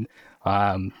 And then,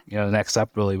 the next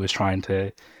step really was trying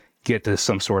to get to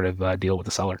some sort of deal with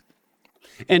the seller.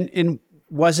 And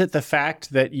was it the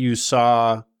fact that you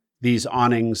saw these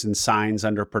awnings and signs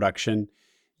under production?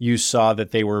 You saw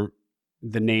that they were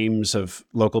the names of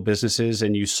local businesses,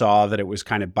 and you saw that it was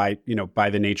kind of by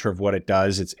the nature of what it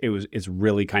does, it's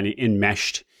really kind of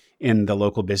enmeshed in the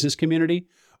local business community?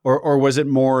 Or was it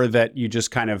more that you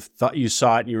just kind of thought you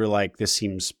saw it and you were like, this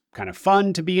seems kind of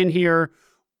fun to be in here,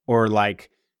 or like,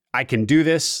 I can do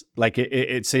this? Like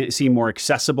it seemed more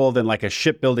accessible than like a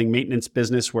shipbuilding maintenance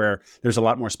business where there's a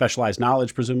lot more specialized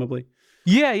knowledge, presumably?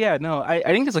 Yeah. No, I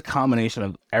think it's a combination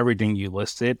of everything you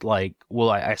listed. Like,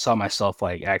 I saw myself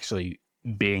like actually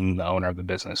being the owner of the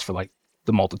business for like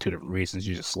the multitude of reasons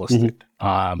you just listed.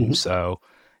 So,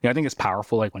 I think it's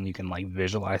powerful, like when you can like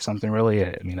visualize something really.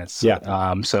 I mean, it's,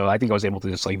 so I think I was able to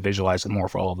just like visualize it more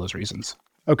for all of those reasons.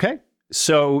 Okay.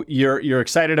 So you're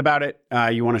excited about it.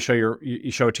 You want to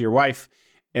you show it to your wife.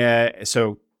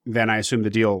 So then I assume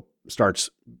you start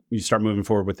moving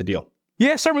forward with the deal.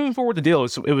 Yeah, start moving forward with the deal.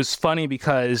 It was funny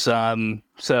because,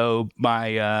 so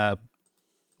my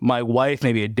wife,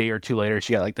 maybe a day or two later,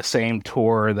 she got like the same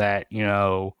tour that,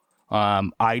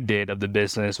 I did of the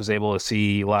business, was able to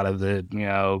see a lot of the,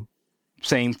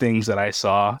 same things that I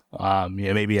saw,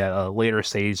 maybe at a later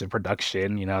stage of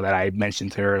production, that I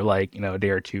mentioned to her like, a day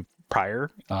or two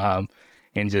prior, and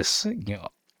just,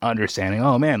 understanding,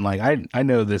 oh man, like I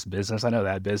know this business, I know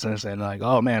that business, and like,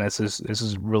 oh man, this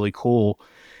is really cool.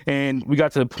 And we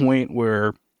got to the point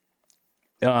where,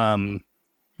 she got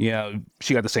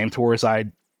the same tour as I,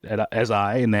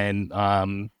 and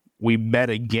then we met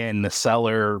again, the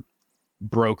seller,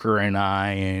 broker, and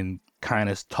I, and kind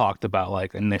of talked about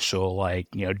like initial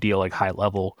deal, like high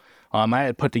level. I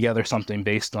had put together something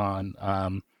based on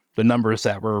the numbers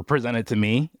that were presented to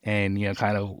me, and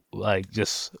kind of like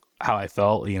just how I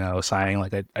felt, assigning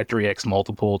like a 3x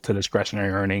multiple to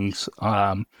discretionary earnings,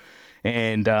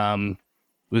 and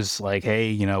was like,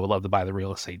 hey, would love to buy the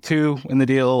real estate too in the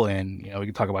deal, and we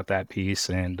could talk about that piece,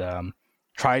 and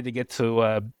tried to get to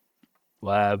a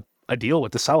deal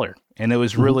with the seller, and it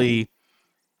was really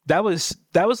that was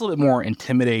a little bit more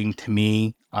intimidating to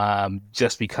me,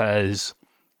 just because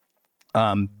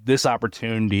this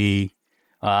opportunity,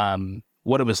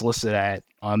 what it was listed at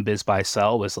on Biz Buy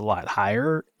Sell was a lot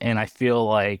higher, and I feel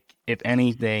like if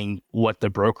anything, what the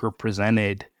broker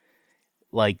presented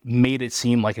like made it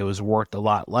seem like it was worth a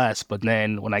lot less. But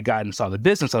then when I got and saw the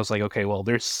business, I was like, okay, well,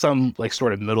 there's some like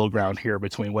sort of middle ground here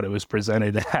between what it was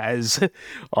presented as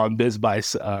on Biz Buy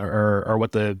or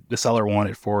what the seller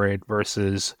wanted for it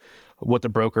versus what the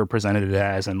broker presented it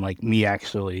as, and like me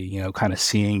actually, kind of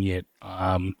seeing it,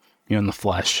 in the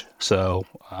flesh. So,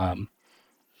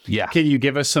 yeah. Can you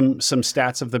give us some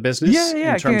stats of the business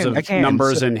in terms of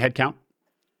numbers and headcount?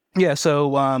 Yeah. So,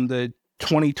 the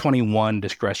 2021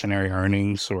 discretionary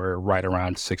earnings were right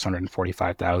around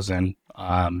 645,000.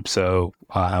 So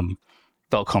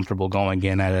felt comfortable going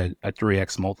in at a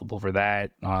 3x multiple for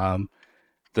that.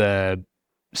 The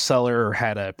seller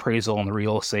had an appraisal on the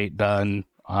real estate done,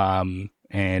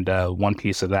 and one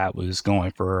piece of that was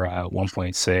going for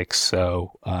 1.6.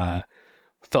 So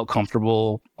felt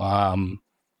comfortable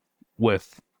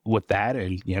with that,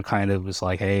 and kind of was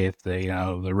like, hey, if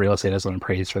the real estate doesn't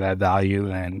appraise for that value,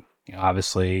 then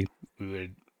obviously we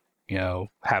would,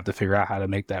 have to figure out how to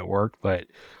make that work. But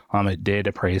it did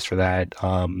appraise for that,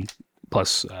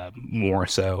 plus more.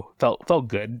 So felt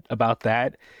good about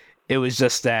that. It was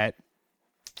just that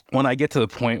when I get to the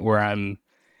point where I'm,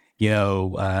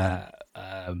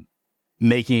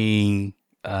 making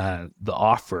the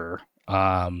offer,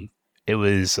 it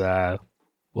was,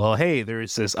 well, hey,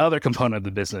 there's this other component of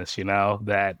the business,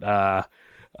 that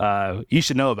you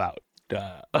should know about.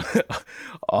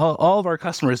 All of our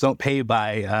customers don't pay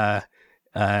by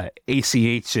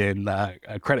ACH and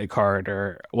a credit card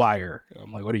or wire.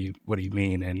 I'm like, what do you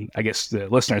mean? And I guess the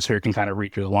listeners here can kind of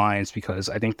read through the lines, because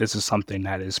I think this is something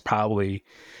that is probably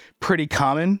pretty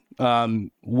common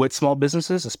with small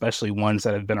businesses, especially ones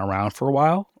that have been around for a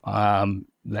while.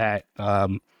 That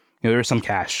there's some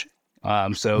cash.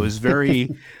 So it was very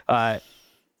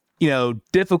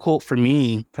difficult for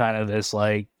me, kind of as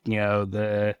like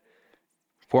the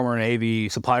former Navy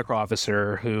supply corps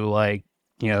officer who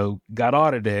got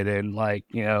audited and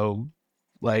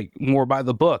more by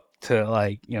the book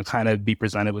to kind of be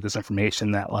presented with this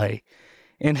information that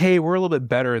and hey, we're a little bit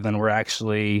better than we're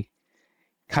actually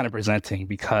kind of presenting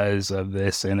because of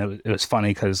this. And it was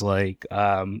funny because I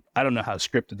don't know how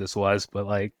scripted this was, but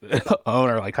the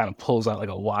owner kind of pulls out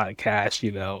a wad of cash,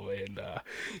 and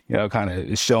kind of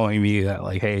is showing me that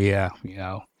hey, yeah,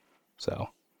 so.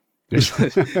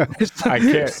 I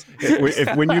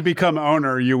can't. When you become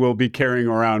owner, you will be carrying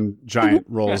around giant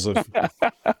rolls of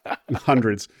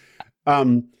hundreds.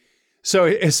 So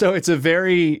it's a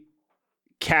very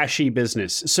cashy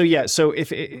business. So yeah. So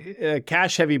if a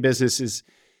cash heavy business is,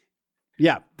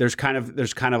 there's kind of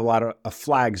a lot of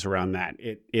flags around that.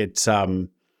 It's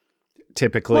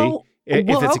typically.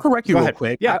 I'll correct you real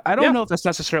quick. Yeah, I don't know if that's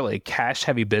necessarily a cash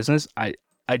heavy business.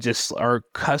 Our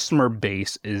customer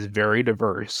base is very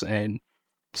diverse, and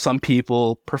some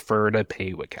people prefer to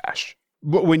pay with cash.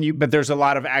 But there's a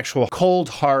lot of actual cold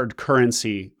hard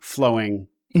currency flowing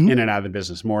in and out of the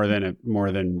business, more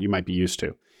than you might be used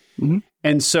to. Mm-hmm.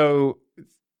 And so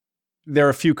there are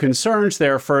a few concerns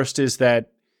there. First is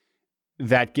that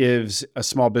gives a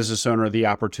small business owner the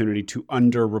opportunity to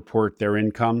underreport their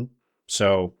income.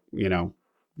 So,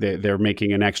 they're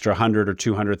making an extra $100,000 or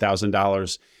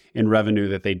 $200,000 in revenue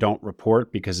that they don't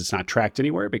report because it's not tracked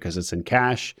anywhere, because it's in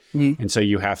cash. Mm-hmm. And so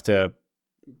you have to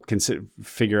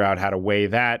figure out how to weigh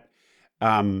that.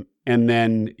 And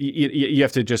then you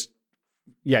have to just,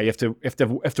 you have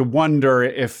to wonder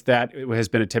if that has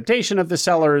been a temptation of the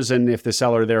sellers, and if the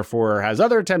seller therefore has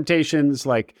other temptations,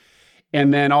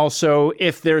 and then also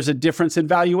if there's a difference in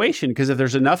valuation, because if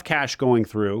there's enough cash going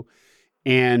through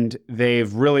and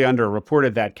they've really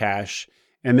underreported that cash,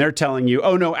 and they're telling you,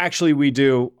 oh no, actually we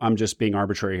do, I'm just being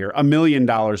arbitrary here, $1 million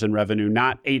in revenue,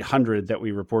 not 800 that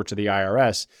we report to the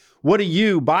IRS. What are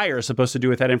you, buyers, supposed to do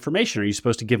with that information? Are you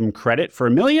supposed to give them credit for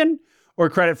 $1 million or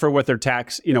credit for what their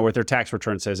tax, what their tax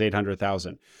return says,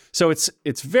 800,000? So it's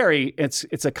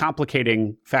a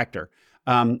complicating factor.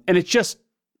 And it's just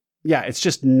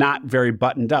not very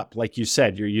buttoned up. Like you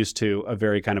said, you're used to a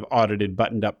very kind of audited,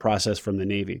 buttoned up process from the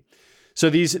Navy.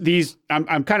 So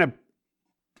I'm kind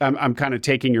of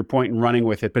taking your point and running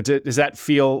with it, but does that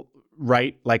feel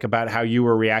right? Like about how you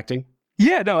were reacting?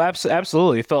 Yeah, no,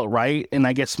 absolutely. It felt right. And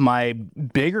I guess my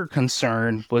bigger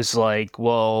concern was like,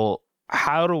 well,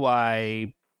 how do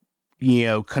I,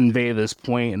 convey this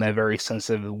point in a very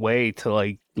sensitive way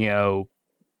to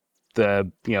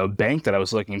the bank that I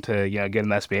was looking to get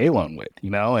an SBA loan with,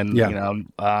 and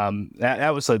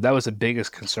that was the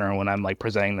biggest concern when I'm like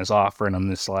presenting this offer, and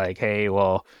I'm just like, hey,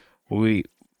 well, what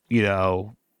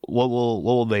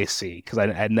will they see? Because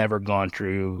I'd never gone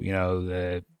through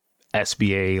the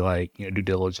SBA due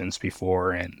diligence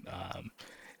before, and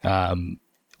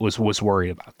was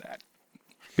worried about that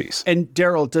piece. And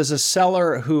Daryl, does a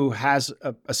seller who has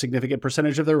a significant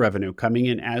percentage of their revenue coming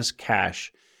in as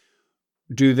cash,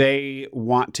 do they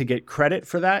want to get credit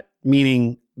for that?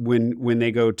 Meaning when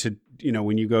they go to,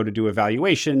 when you go to do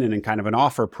evaluation and in kind of an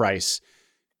offer price,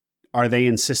 are they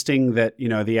insisting that,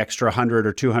 the extra $100,000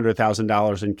 or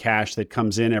 $200,000 in cash that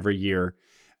comes in every year,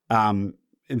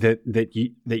 that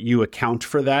you account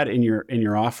for that in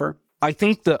your offer? I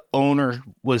think the owner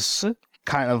was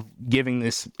kind of giving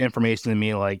this information to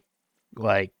me like,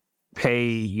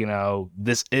 hey,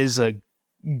 this is a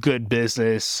good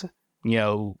business,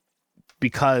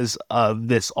 because of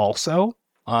this also.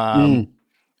 And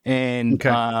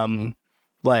okay.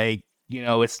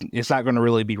 It's not going to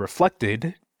really be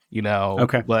reflected,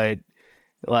 okay. But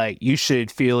you should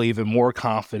feel even more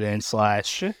confident /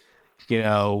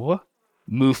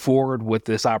 move forward with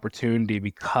this opportunity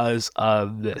because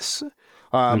of this.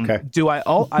 Okay. I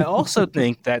also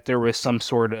think that there was some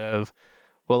sort of,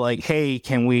 hey,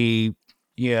 can we,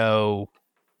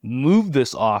 move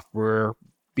this offer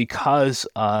because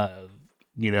of,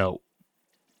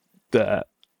 the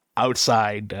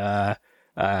outside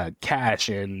cash.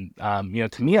 And, to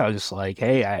me, I was just like,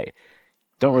 hey, I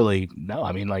don't really know.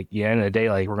 I mean, at the end of the day,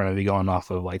 we're going to be going off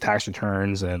of tax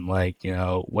returns and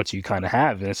what you kind of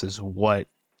have. And this is what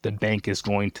the bank is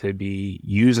going to be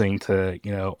using to,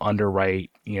 underwrite,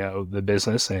 the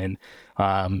business. And,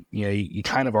 you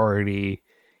kind of already,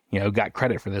 got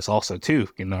credit for this also too,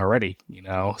 already,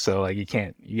 so you're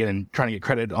trying to get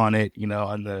credit on it,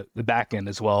 on the back end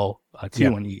as well, too. Yeah.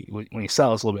 When you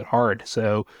sell, it's a little bit hard.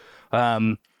 So,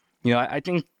 I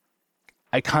think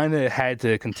I kind of had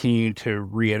to continue to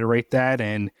reiterate that.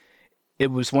 And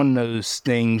it was one of those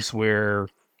things where,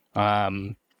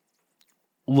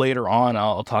 later on,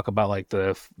 I'll talk about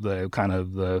the kind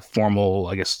of the formal,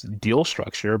 I guess, deal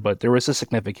structure, but there was a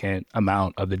significant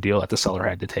amount of the deal that the seller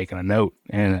had to take on a note.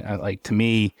 And to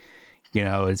me,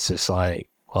 it's just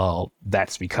well,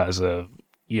 that's because of,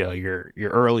 your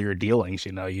earlier dealings,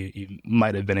 you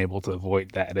might have been able to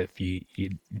avoid that if you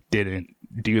didn't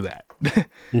do that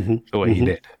the way you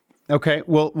did. Okay.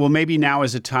 Well, maybe now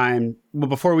is a time,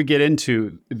 before we get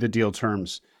into the deal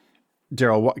terms,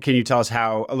 Daryl, can you tell us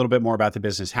a little bit more about the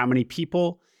business? How many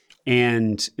people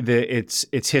and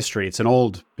its history? It's an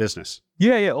old business.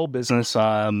 Yeah, old business.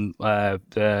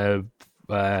 The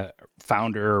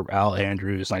founder, Al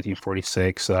Andrews,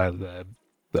 1946. The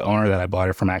owner that I bought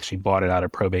it from actually bought it out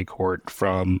of probate court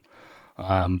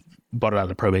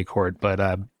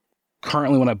But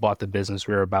currently, when I bought the business,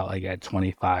 we were about at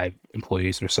 25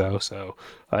 employees or so. So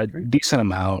a decent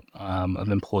amount of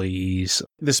employees.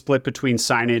 The split between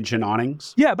signage and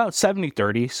awnings? Yeah, about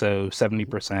 70-30. So 70%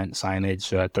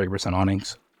 signage, 30%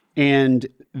 awnings. And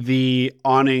the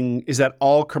awning, is that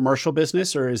all commercial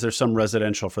business or is there some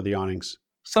residential for the awnings?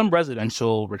 Some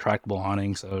residential retractable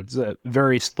awnings. So it's a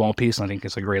very small piece. And I think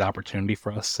it's a great opportunity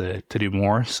for us to do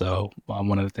more. So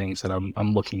one of the things that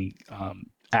I'm looking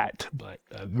at, but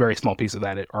a very small piece of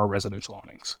that are residential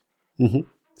awnings. Mm-hmm.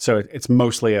 So it's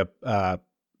mostly a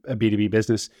B2B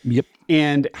business. Yep.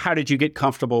 And how did you get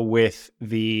comfortable with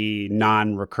the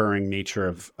non-recurring nature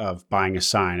of buying a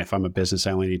sign? If I'm a business,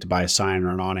 I only need to buy a sign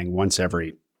or an awning once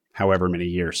every however many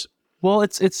years. Well,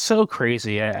 it's so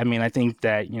crazy. I mean, I think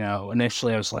that,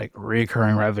 initially I was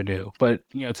recurring revenue, but,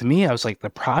 to me, I was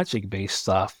the project-based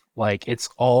stuff, it's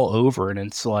all over. And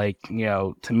it's to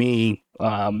me,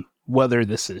 whether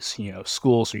this is,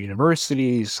 schools or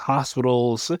universities,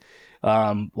 hospitals,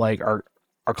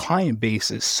 our client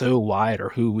base is so wide, or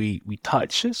who we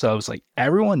touch. So I was like,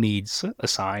 everyone needs a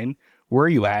sign. Where are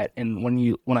you at? And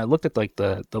when I looked at like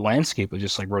the landscape of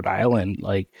just like Rhode Island,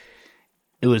 like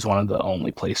it was one of the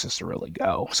only places to really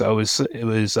go. So it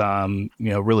was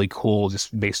really cool,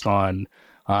 just based on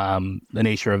the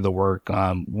nature of the work.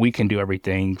 We can do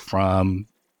everything from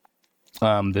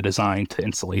the design to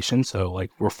installation. So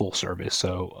like we're full service.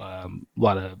 So a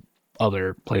lot of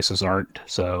other places aren't.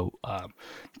 So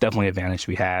definitely advantage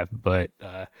we have. But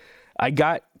I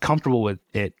got comfortable with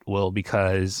it, Will,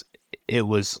 because it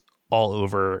was all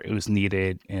over, it was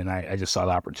needed, and I just saw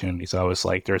the opportunity. So I was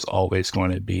like, there's always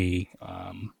going to be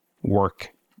work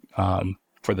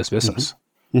for this business.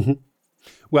 Mm-hmm.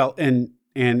 Well, and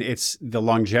it's the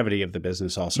longevity of the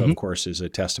business also, of course, is a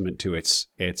testament to its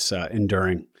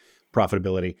enduring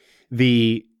profitability.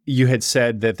 You had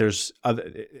said that there's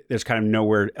kind of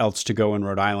nowhere else to go in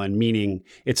Rhode Island, meaning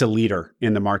it's a leader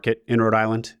in the market in Rhode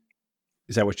Island.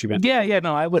 Is that what you meant? Yeah.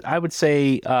 No, I would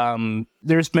say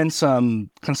there's been some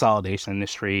consolidation in the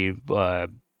industry,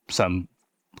 some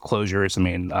closures. I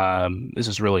mean, this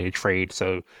is really a trade.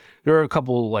 So there are a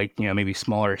couple, like, maybe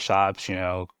smaller shops,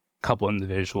 a couple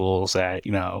individuals that,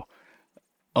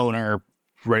 owner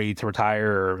ready to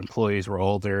retire, or employees were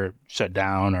older, shut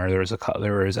down, or there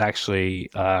was actually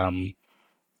an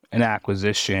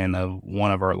acquisition of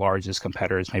one of our largest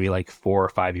competitors maybe like 4 or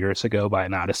 5 years ago by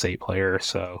an out-of-state player.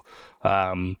 So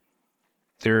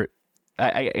there,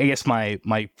 I guess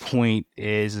my point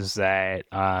is that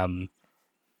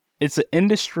it's an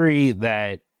industry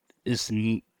that is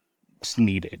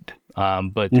needed,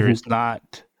 but there's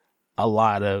not a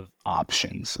lot of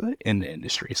options in the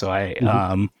industry. So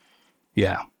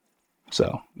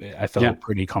so I felt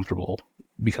pretty comfortable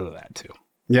because of that too.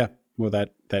 Yeah. Well,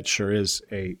 that sure is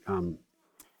a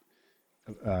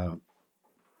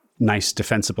nice,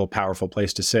 defensible, powerful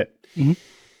place to sit.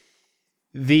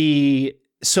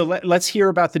 So let's hear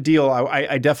about the deal.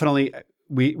 I definitely,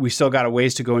 we still got a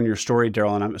ways to go in your story,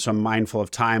 Daryl, and I'm mindful of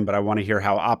time, but I want to hear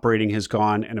how operating has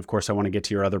gone, and of course, I want to get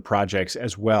to your other projects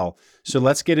as well. So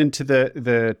let's get into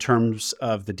the terms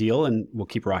of the deal, and we'll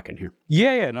keep rocking here.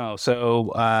 No.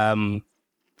 So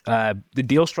the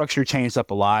deal structure changed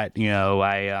up a lot.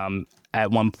 I at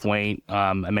one point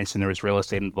I mentioned there was real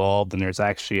estate involved, and there's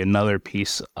actually another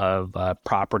piece of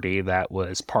property that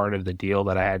was part of the deal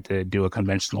that I had to do a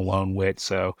conventional loan with.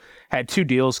 So I had 2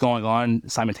 deals going on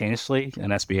simultaneously, an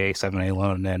SBA 7A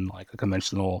loan and then like a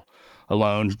conventional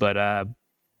loan. But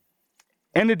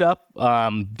ended up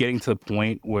getting to the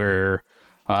point where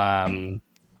my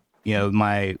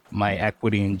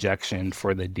equity injection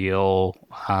for the deal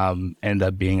ended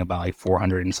up being about like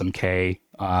 400 and some K.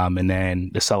 And then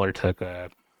the seller took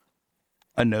a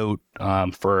note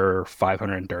for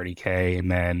 530K,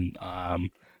 and then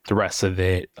the rest of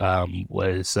it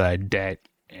was debt.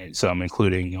 And so I'm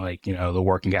including like, the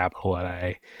working capital that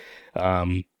I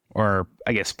or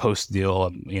I guess post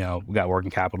deal, we got working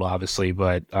capital obviously,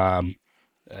 but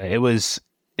it was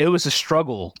a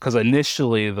struggle because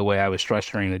initially the way I was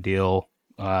structuring the deal,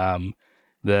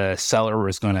 the seller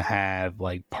was going to have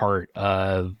like part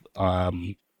of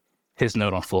his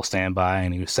note on full standby,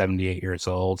 and he was 78 years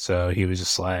old. So he was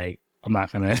just like, I'm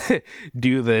not going to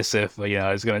do this if,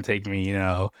 it's going to take me,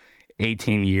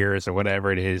 18 years or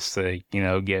whatever it is to,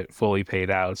 get fully paid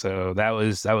out. So that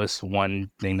was one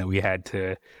thing that we had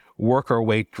to work our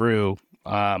way through.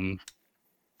 But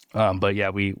yeah,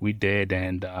 we did.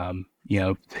 And,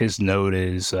 his note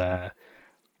is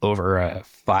over a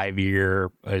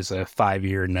 5-year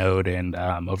note, and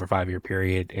over a 5-year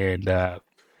period. And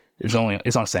it's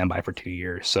on standby for 2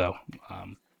 years. So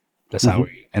that's how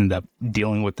we ended up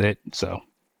dealing with it. So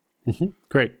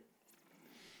great.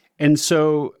 And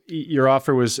so your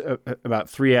offer was about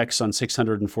 3x on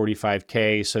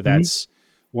 645K. So that's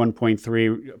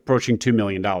 1.3, approaching $2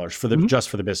 million for just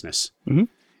for the business.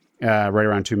 Right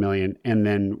around 2 million, and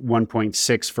then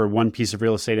 1.6 for one piece of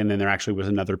real estate, and then there actually was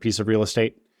another piece of real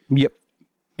estate. Yep.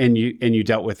 And you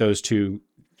dealt with those two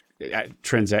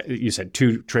you said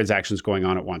 2 transactions going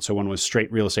on at once. So one was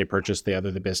straight real estate purchase, the other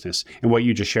the business. And what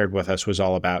you just shared with us was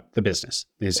all about the business.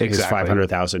 His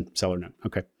 $500,000 seller note.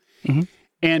 Okay.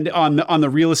 And on the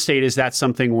real estate, is that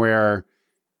something where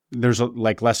there's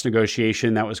like less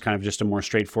negotiation? That was kind of just a more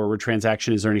straightforward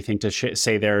transaction. Is there anything to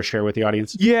say there or share with the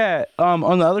audience? Yeah.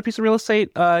 On the other piece of real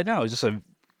estate, no, it was just a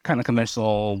kind of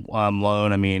conventional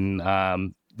loan. I mean,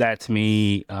 that to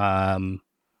me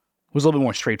was a little bit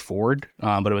more straightforward,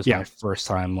 but it was my first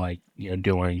time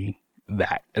doing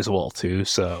that as well too.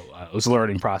 So it was a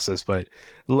learning process, but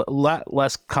a lot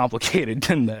less complicated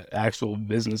than the actual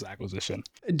business acquisition.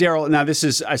 Daryl, now this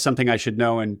is something I should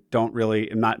know and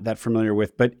am not that familiar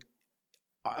with, but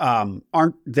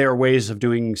aren't there ways of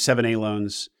doing 7A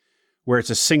loans where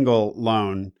it's a single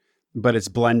loan, but it's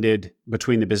blended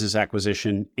between the business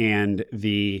acquisition and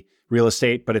the real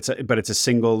estate, but it's a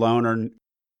single loan? Or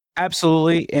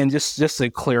Absolutely, and just to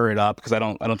clear it up, because I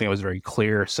don't think it was very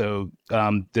clear. So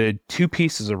the two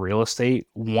pieces of real estate,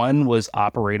 one was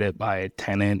operated by a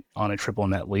tenant on a triple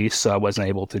net lease, so I wasn't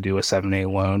able to do a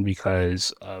 7A loan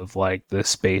because of like the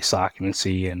space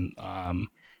occupancy and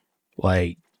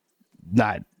like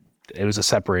not. It was a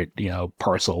separate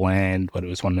parcel of land, but it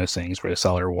was one of those things where the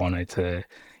seller wanted to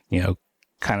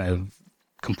kind of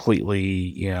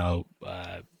completely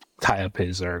tie up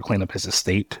his or clean up his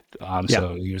estate.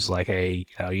 So he was like, hey,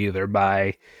 you either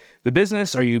buy the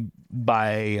business or you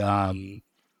buy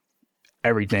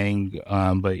everything,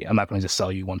 but I'm not going to just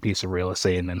sell you one piece of real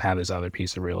estate and then have this other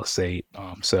piece of real estate.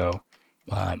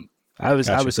 I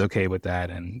was okay with that,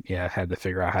 and had to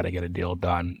figure out how to get a deal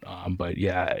done. But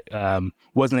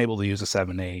wasn't able to use a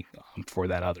 7A for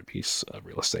that other piece of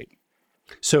real estate.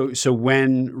 So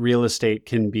when real estate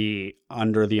can be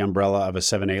under the umbrella of a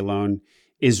 7A loan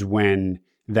is when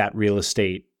that real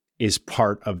estate is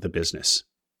part of the business.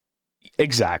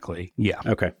 Exactly. Yeah.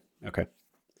 Okay.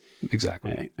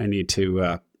 Exactly. I need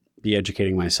to be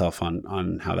educating myself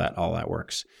on how all that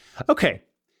works. Okay.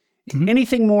 Mm-hmm.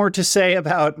 Anything more to say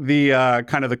about the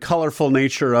kind of the colorful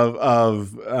nature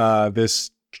of this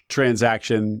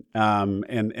transaction and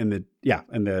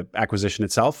the acquisition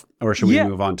itself, or should we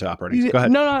move on to operating? Go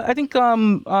ahead. No, I think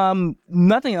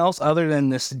nothing else other than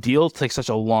this deal takes such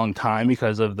a long time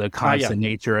because of the constant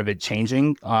nature of it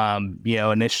changing.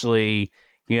 Initially,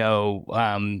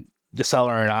 the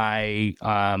seller and I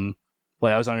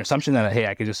was on the assumption that hey,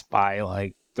 I could just buy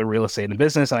like the real estate and the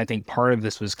business, and I think part of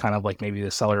this was kind of like maybe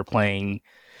the seller playing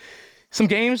some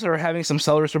games or having some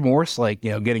seller's remorse, like,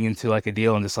 getting into like a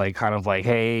deal and just like kind of like,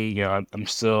 hey, I'm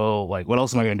still like, what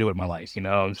else am I going to do with my life? 78,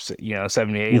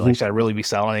 mm-hmm. like, should I really be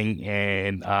selling?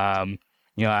 And,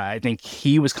 I think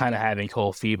he was kind of having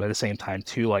cold feet, but at the same time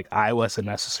too, like I wasn't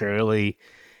necessarily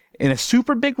in a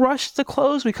super big rush to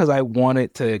close because I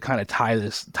wanted to kind of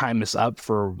time this up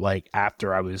for like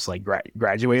after I was like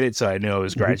graduated. So I knew I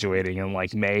was graduating in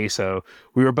like May. So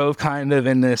we were both kind of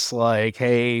in this like,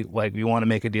 hey, like we want to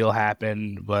make a deal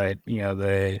happen, but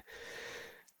the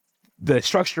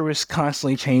structure was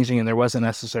constantly changing and there wasn't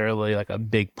necessarily like a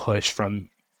big push from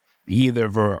either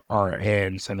of our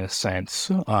ends in a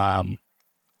sense.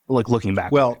 Like looking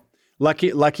back. Well, lucky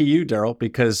you, Daryl,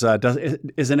 because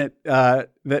isn't it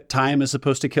that time is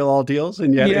supposed to kill all deals?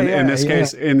 And yet, in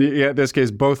this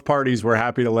case, both parties were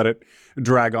happy to let it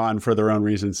drag on for their own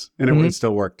reasons, and it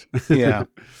still worked. Yeah,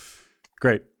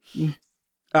 great.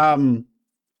 And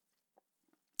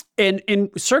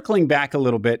circling back a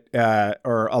little bit,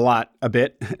 or a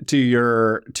bit to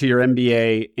your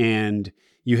MBA, and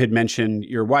you had mentioned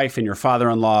your wife and your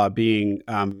father-in-law being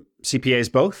CPAs,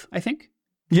 both, I think.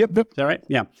 Yep. Is that right?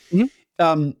 Yeah.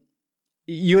 Mm-hmm.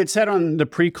 You had said on the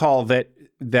pre-call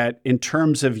that in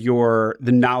terms of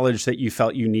the knowledge that you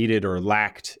felt you needed or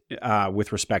lacked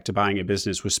with respect to buying a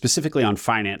business was specifically on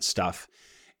finance stuff.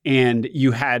 And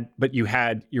you had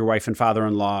your wife and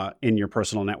father-in-law in your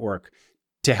personal network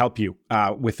to help you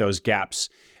with those gaps.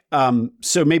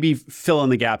 So maybe fill in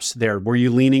the gaps there. Were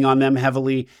you leaning on them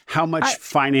heavily? How much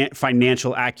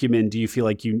financial acumen do you feel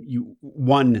like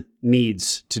one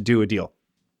needs to do a deal?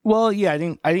 Well, yeah, I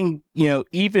think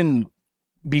even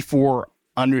before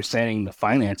understanding the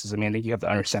finances, I think you have to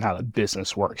understand how the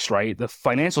business works, right? The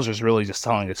financials is really just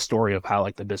telling a story of how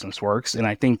like the business works. And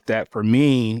I think that for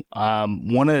me,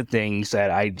 one of the things that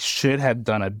I should have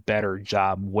done a better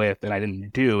job with and I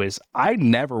didn't do is I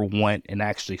never went and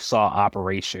actually saw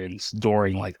operations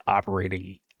during like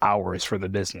operating hours for the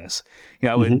business.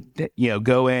 I would,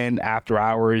 go in after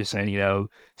hours and,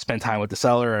 spend time with the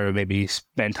seller or maybe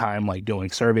spend time like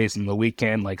doing surveys in the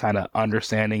weekend, like kind of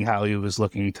understanding how he was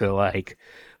looking to like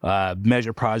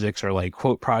measure projects or like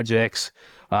quote projects.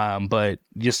 But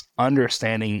just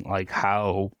understanding like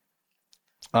how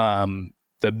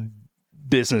the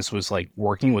business was like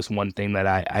working was one thing that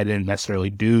I didn't necessarily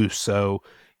do. So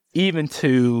even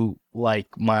to like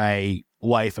my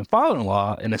wife and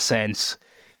father-in-law, in a sense,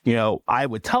 I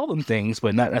would tell them things,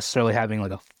 but not necessarily having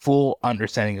like a full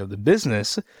understanding of the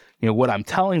business. What I'm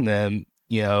telling them,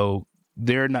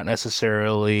 they're not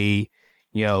necessarily,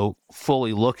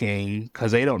 fully looking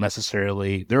because they don't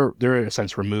necessarily, they're in a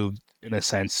sense removed in a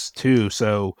sense too.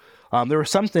 So there were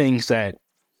some things that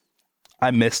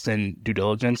I missed in due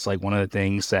diligence. Like one of the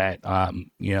things that, I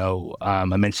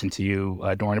mentioned to you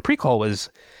during the pre-call was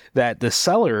that the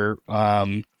seller,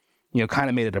 kind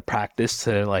of made it a practice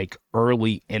to like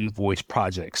early invoice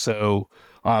projects. So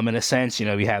in a sense,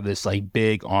 we have this like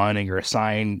big awning or a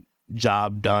sign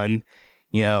job done.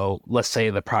 Let's say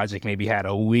the project maybe had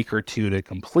a week or two to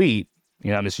complete.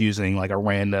 I'm just using like a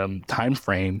random time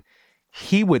frame.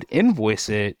 He would invoice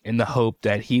it in the hope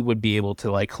that he would be able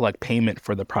to like collect payment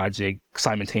for the project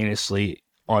simultaneously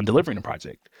on delivering the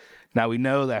project. Now we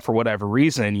know that for whatever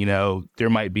reason, there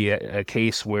might be a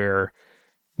case where,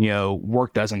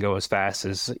 work doesn't go as fast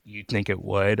as you think it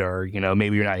would, or,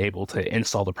 maybe you're not able to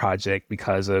install the project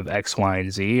because of X, Y,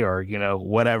 and Z, or,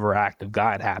 whatever act of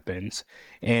God happens.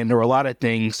 And there were a lot of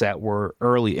things that were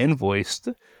early invoiced,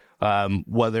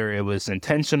 whether it was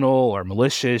intentional or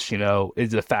malicious,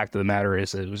 the fact of the matter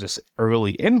is it was just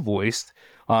early invoiced.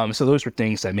 So those were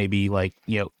things that maybe like,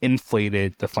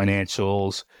 inflated the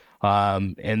financials.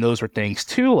 And those were things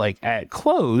too, like at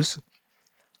close,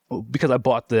 because I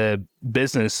bought the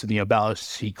business,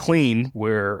 balance sheet clean,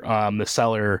 where the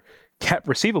seller kept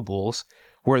receivables,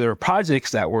 where there were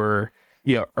projects that were,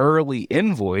 early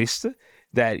invoiced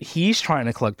that he's trying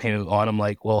to collect payment on. I'm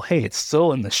like, well, hey, it's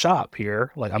still in the shop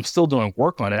here. Like, I'm still doing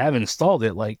work on it. I haven't installed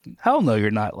it. Like, hell no,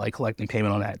 you're not like collecting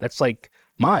payment on that. That's like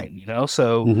mine,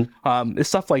 So it's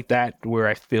stuff like that where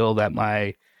I feel that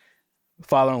my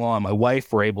father-in-law and my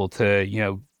wife were able to,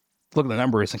 look at the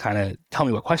numbers and kind of tell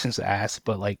me what questions to ask.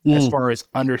 But like, as far as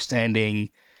understanding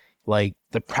like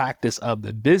the practice of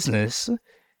the business,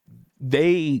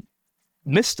 they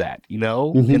missed that,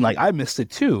 and like I missed it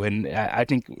too. And I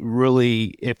think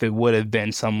really if it would have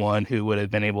been someone who would have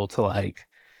been able to like,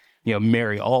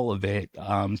 marry all of it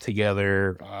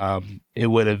together, it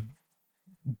would have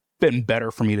been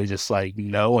better for me to just like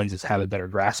know and just have a better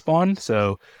grasp on.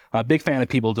 So a big fan of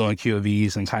people doing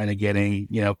QOVs and kind of getting,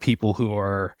 people who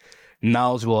are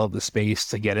knowledgeable of the space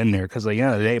to get in there. Cause at the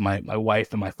end of the day, my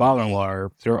wife and my father-in-law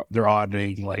they're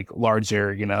auditing like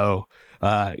larger,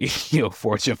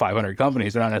 Fortune 500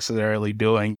 companies. They're not necessarily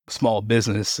doing small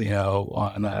business, in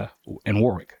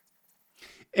Warwick.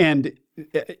 And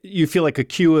you feel like a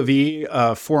QOV,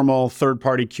 a formal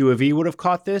third-party QOV would have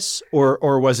caught this,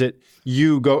 or was it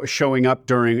you showing up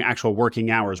during actual working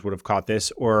hours would have caught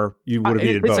this, or you would have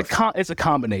needed both? It's a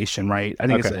combination, right? I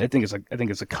think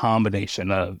it's a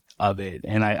combination of it,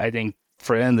 and I think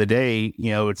for the end of the day,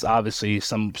 it's obviously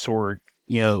some sort,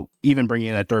 even bringing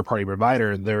in a third-party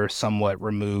provider, they're somewhat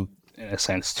removed in a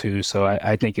sense too. So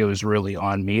I think it was really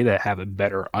on me to have a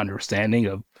better understanding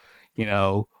of,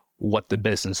 what the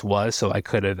business was, so I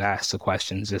could have asked the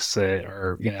questions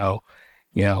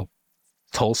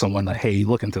told someone like, hey,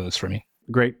 look into this for me.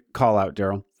 Great call out,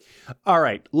 Daryl. All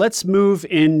right, let's move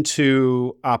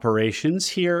into operations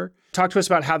here. Talk to us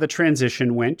about how the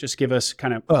transition went. Just give us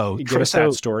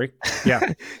that story.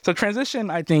 Yeah. So transition,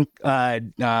 I think,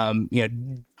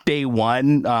 day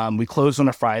one, we closed on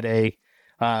a Friday.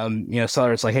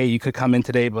 Seller's like, hey, you could come in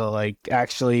today, but like,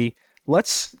 actually,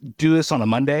 let's do this on a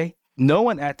Monday. No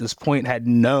one at this point had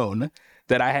known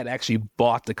that I had actually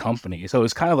bought the company. So it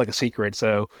was kind of like a secret.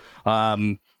 So,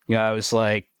 I was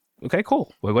like, okay,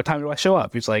 cool. Well, what time do I show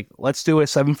up? He's like, let's do it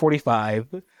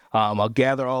 7:45. I'll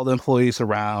gather all the employees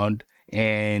around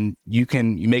and you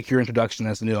make your introduction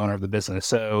as the new owner of the business.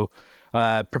 So,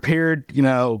 prepared,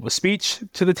 a speech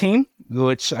to the team,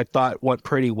 which I thought went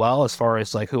pretty well as far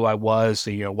as like who I was,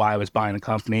 why I was buying the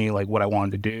company, like what I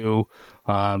wanted to do,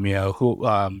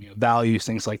 values,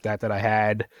 things like that I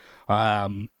had.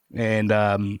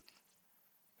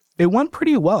 It went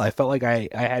pretty well. I felt like I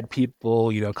had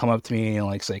people, come up to me and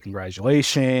like say,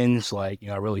 congratulations. Like,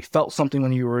 I really felt something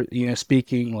when you were,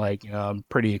 speaking, like, I'm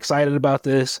pretty excited about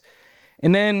this.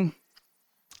 And then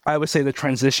I would say the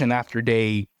transition after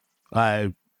day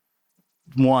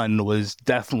one was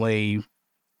definitely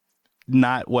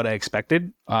not what I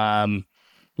expected.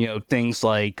 Things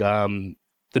like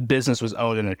the business was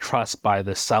owned in a trust by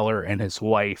the seller and his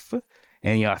wife.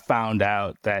 And, I found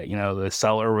out that, the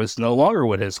seller was no longer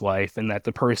with his wife and that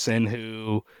the person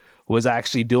who was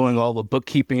actually doing all the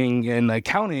bookkeeping and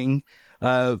accounting,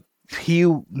 he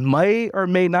may or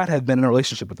may not have been in a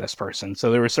relationship with this person. So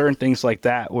there were certain things like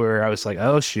that where I was like,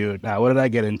 oh, shoot, now what did I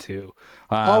get into?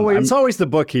 It's always the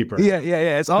bookkeeper. Yeah.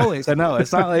 It's always, I know.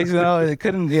 It's not like, it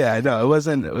couldn't, it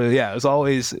wasn't, it was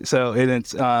always, so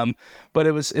it's, but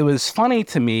it was funny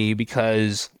to me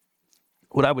because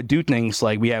what I would do things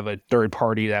like we have a third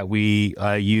party that we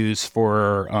use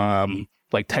for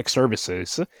like tech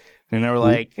services. And they were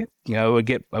like, I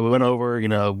went over,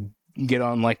 get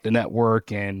on like the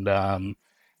network and,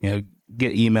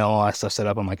 get email, all that stuff set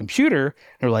up on my computer.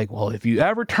 They're like, well, if you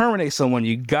ever terminate someone,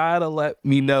 you gotta let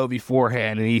me know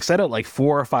beforehand. And he said it like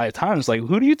 4 or 5 times. Like,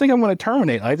 who do you think I'm going to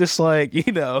terminate? I just like,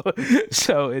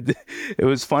 so it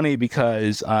was funny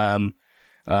because, I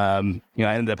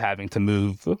ended up having to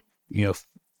move,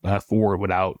 forward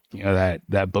without,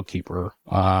 that bookkeeper.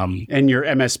 And your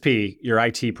MSP, your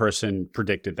IT person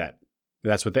predicted that.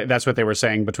 That's what they were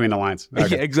saying between the lines.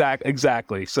 Okay. Yeah,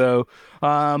 exactly. So,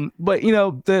 but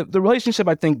the relationship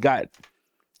I think got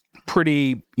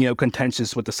pretty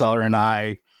contentious with the seller and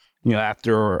I,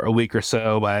 after a week or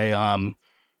so.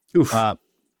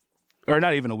 Or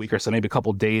not even a week or so, maybe a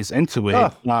couple days into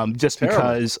it, just terrible.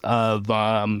 Because of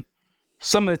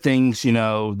some of the things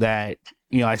that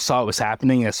I saw was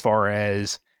happening as far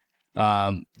as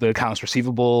the accounts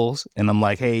receivables, and I'm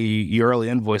like, hey, you early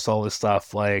invoice all this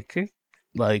stuff, like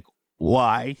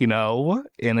why,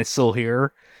 and it's still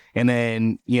here. And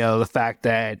then, the fact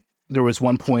that there was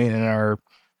one point in our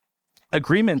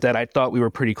agreement that I thought we were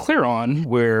pretty clear on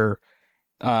where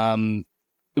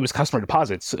it was customer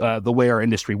deposits. The way our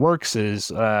industry works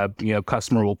is,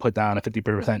 customer will put down a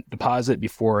 50% deposit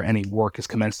before any work is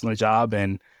commenced on the job.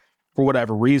 And for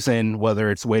whatever reason,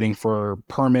 whether it's waiting for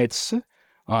permits,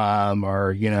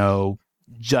 or,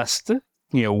 just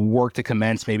work to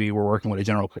commence. Maybe we're working with a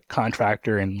general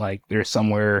contractor and like there's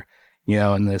somewhere,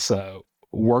 in this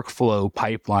workflow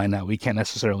pipeline that we can't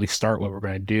necessarily start what we're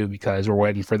going to do because we're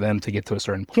waiting for them to get to a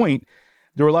certain point.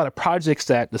 There were a lot of projects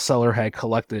that the seller had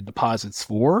collected deposits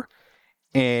for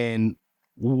and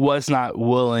was not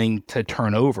willing to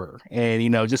turn over. And,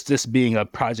 just this being a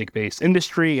project-based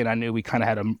industry, and I knew we kind of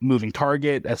had a moving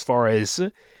target as far as,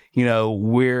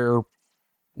 when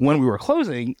we were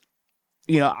closing,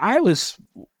 I was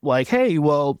like, hey,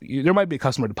 well, there might be a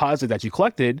customer deposit that you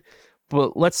collected,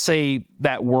 but let's say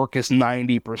that work is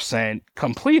 90%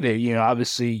 completed.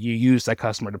 Obviously you use that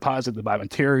customer deposit to buy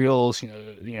materials,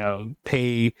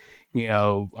 pay,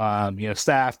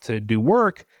 staff to do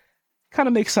work. Kind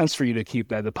of makes sense for you to keep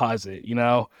that deposit,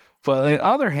 But on the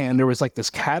other hand, there was like this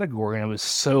category and it was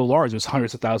so large, it was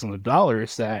hundreds of thousands of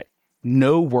dollars that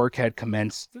no work had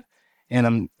commenced.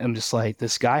 And I'm just like,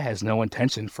 this guy has no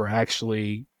intention for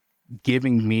actually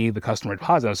giving me the customer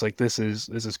deposit. I was like, this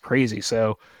is crazy.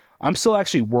 So I'm still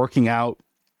actually working out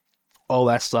all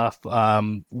that stuff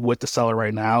with the seller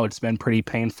right now. It's been pretty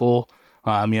painful.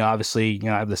 Obviously,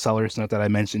 I have the seller's note that I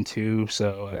mentioned too.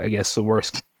 So I guess the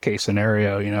worst case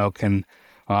scenario, can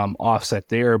offset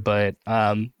there. But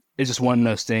it's just one of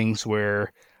those things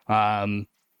where I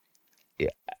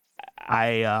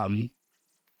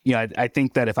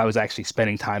think that if I was actually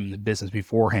spending time in the business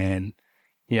beforehand,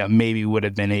 maybe would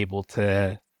have been able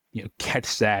to,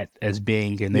 catch that as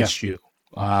being an issue,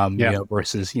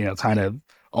 versus, kind of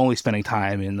only spending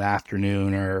time in the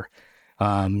afternoon or,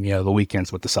 the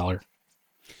weekends with the seller.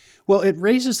 Well, it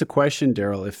raises the question,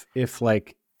 Daryl, if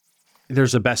like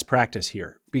there's a best practice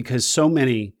here, because so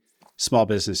many small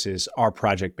businesses are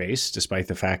project-based, despite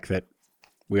the fact that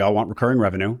we all want recurring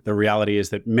revenue. The reality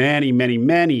is that many, many,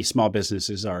 many small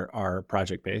businesses are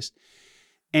project-based,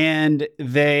 and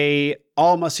they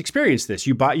all must experience this.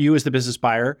 You as the business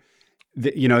buyer,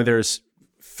 there's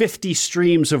 50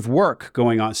 streams of work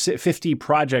going on, 50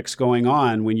 projects going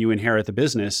on when you inherit the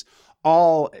business,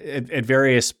 all at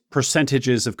various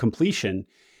percentages of completion,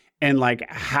 and like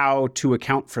how to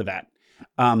account for that.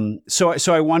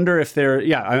 So I wonder if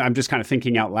I'm just kind of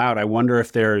thinking out loud. I wonder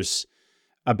if there's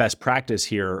a best practice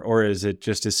here, or is it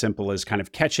just as simple as kind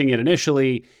of catching it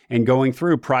initially and going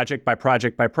through project by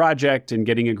project by project and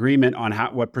getting agreement on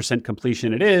what percent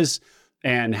completion it is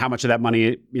and how much of that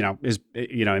money, is,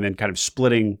 and then kind of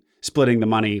splitting the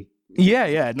money.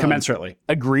 Yeah. Commensurately.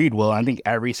 Agreed. Well, I think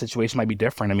every situation might be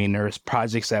different. I mean, there's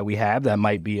projects that we have that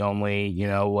might be only,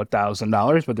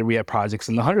 $1,000, but then we have projects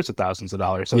in the hundreds of thousands of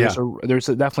dollars. So there's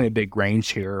definitely a big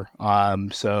range here. I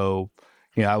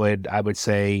would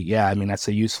say, that's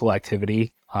a useful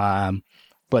activity.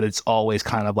 But it's always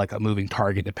kind of like a moving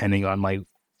target depending on like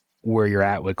where you're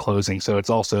at with closing. So it's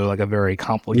also like a very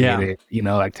complicated,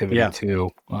 activity too,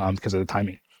 because of the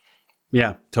timing.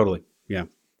 Yeah, totally. Yeah.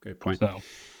 Great point. So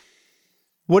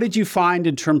what did you find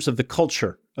in terms of the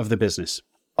culture of the business?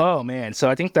 Oh man. So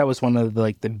I think that was one of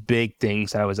the big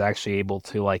things I was actually able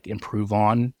to like improve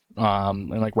on, and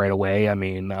like right away. I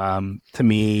mean, to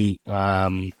me,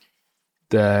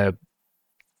 the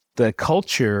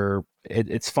culture,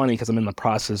 it's funny because I'm in the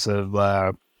process of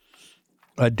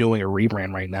doing a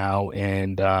rebrand right now,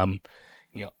 and I'm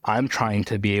trying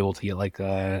to be able to get like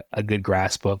a good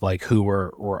grasp of like who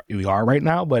we are right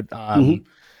now. But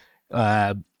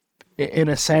in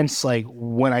a sense, like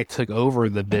when I took over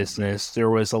the business, there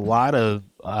was a lot of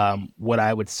what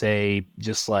I would say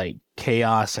just like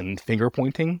chaos and finger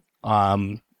pointing.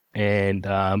 I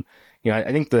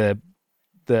think the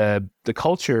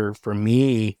culture for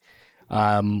me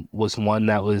was one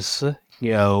that was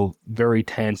very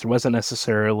tense. There wasn't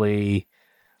necessarily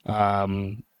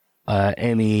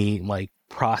any like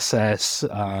process.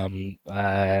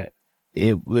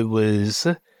 It was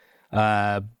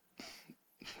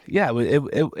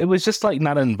it was just like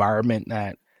not an environment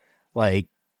that like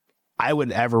I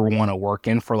would ever want to work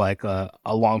in for like a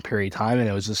long period of time. And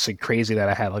it was just like crazy that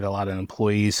I had like a lot of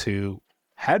employees who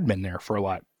had been there for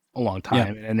a long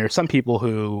time. Yeah. And there's some people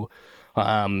who,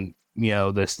 the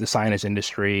signage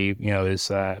industry,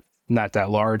 is not that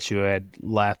large, who had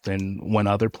left and went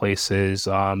other places.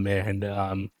 One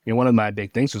of my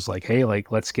big things was like, hey,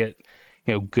 like, let's get,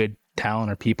 good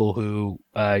talent or people who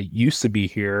used to be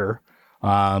here.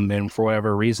 And for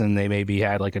whatever reason, they maybe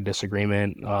had like a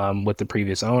disagreement with the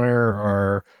previous owner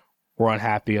or were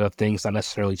unhappy of things not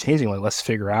necessarily changing. Like, let's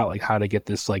figure out like how to get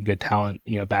this like good talent,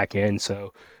 back in.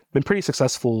 So been pretty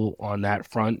successful on that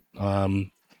front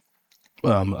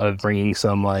of bringing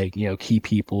some like, key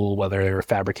people, whether they're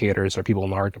fabricators or people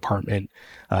in our department,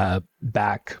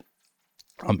 back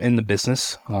in the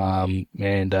business,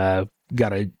 and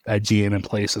got a GM in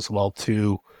place as well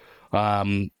too.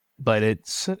 But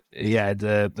it's,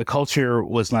 the culture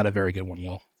was not a very good one,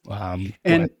 Will.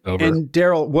 And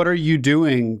Daryl, what are you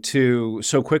doing to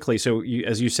so quickly? So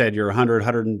as you said, you're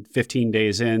 115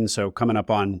 days in, so coming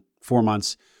up on 4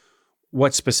 months.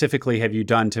 What specifically have you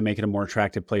done to make it a more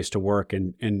attractive place to work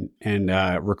and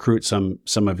recruit some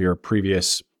of your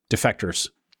previous defectors?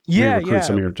 Recruit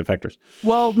some of your defectors.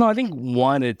 Well, no, I think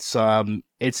one, it's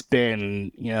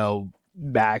been,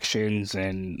 actions.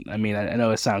 And I mean, I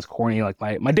know it sounds corny. Like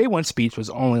my day one speech was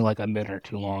only like a minute or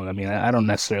two long. I mean, I don't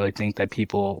necessarily think that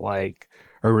people like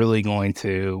are really going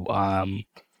to,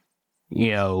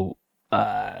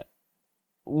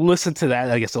 listen to that.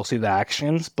 I guess they'll see the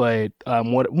actions. But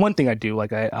one thing I do,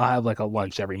 like I'll have like a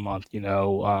lunch every month,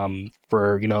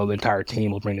 for, the entire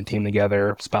team. We'll bring the team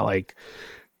together. It's about like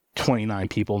 29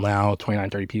 people now,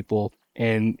 30 people.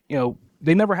 And,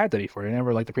 they never had that before. They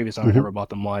never, like the previous owner never bought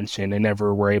them lunch, and they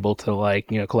never were able to like,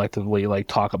 collectively like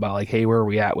talk about like, hey, where are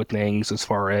we at with things as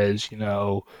far as,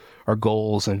 our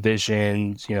goals and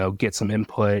visions, get some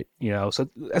input, so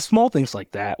small things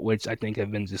like that, which I think have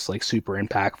been just like super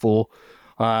impactful.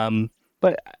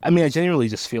 But I mean, I genuinely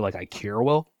just feel like I care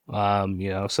well,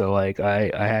 so like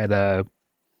I had, I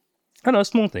don't know,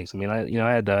 small things. I mean,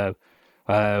 I had,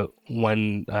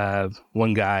 one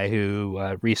guy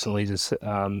who recently just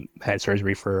had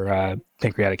surgery for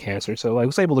pancreatic cancer. So I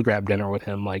was able to grab dinner with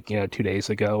him like 2 days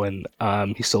ago, and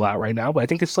he's still out right now. But I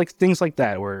think it's like things like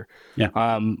that where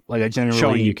like I generally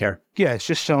showing you care. Yeah, it's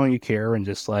just showing you care and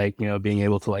just like being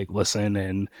able to like listen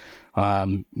and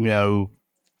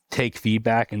take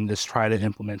feedback and just try to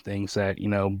implement things that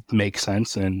make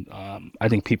sense. And I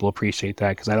think people appreciate that,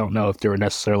 because I don't know if they were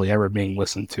necessarily ever being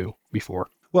listened to before.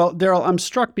 Well, Daryl, I'm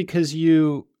struck because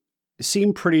you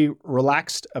seem pretty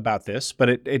relaxed about this, but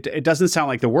it doesn't sound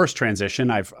like the worst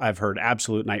transition. I've heard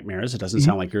absolute nightmares. It doesn't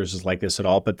sound like yours is like this at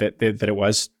all, but that there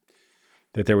was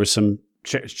some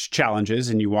challenges,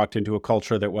 and you walked into a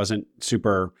culture that wasn't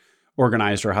super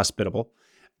organized or hospitable.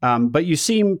 But you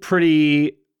seem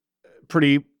pretty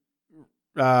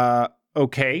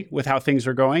okay with how things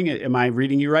are going. Am I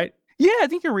reading you right? Yeah, I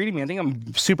think you're reading me. I think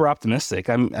I'm super optimistic.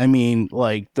 I mean,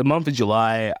 like the month of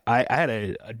July, I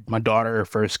had my daughter, her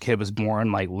first kid was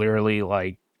born like literally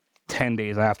like 10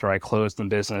 days after I closed the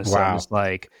business. Wow. So I was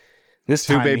like, this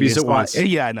two babies at once.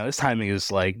 Yeah, I know this timing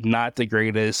is like not the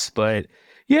greatest, but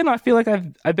yeah, no, I feel like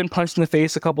I've been punched in the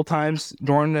face a couple times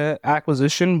during the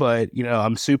acquisition, but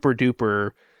I'm super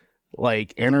duper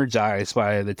like energized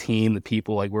by the team, the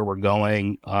people, like where we're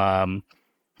going.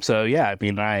 So yeah, I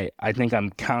mean, I think I'm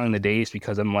counting the days,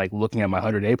 because I'm like looking at my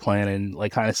 100-day plan and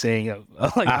like kind of saying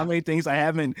like how many things I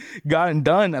haven't gotten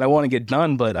done that I want to get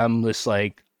done. But I'm just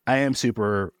like, I am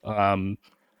super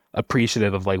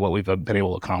appreciative of like what we've been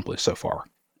able to accomplish so far.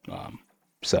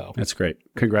 So that's great.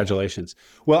 Congratulations.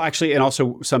 Well, actually, and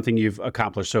also something you've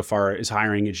accomplished so far is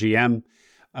hiring a GM.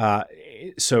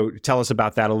 So tell us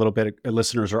about that a little bit.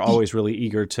 Listeners are always really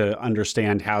eager to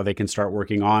understand how they can start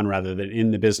working on rather than in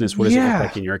the business. What does it look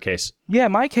like in your case? Yeah,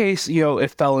 my case,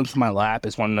 it fell into my lap.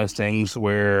 It's one of those things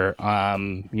where,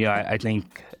 I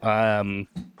think, kind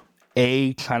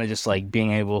of just like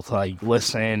being able to like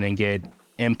listen and get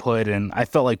input. And I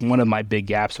felt like one of my big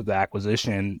gaps with the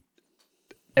acquisition,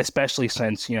 especially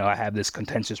since, I have this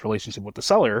contentious relationship with the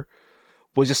seller,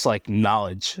 was just like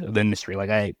knowledge of the industry. Like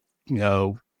at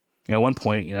one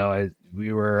point,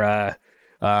 we were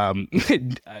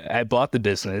I bought the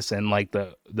business, and like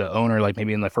the owner, like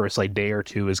maybe in the first like day or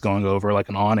two, is going over like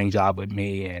an awning job with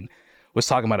me and was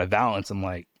talking about a valance. I'm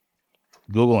like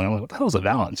Googling, I'm like, what the hell is a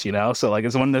valance? You know? So like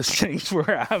it's one of those things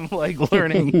where I'm like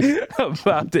learning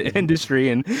about the industry.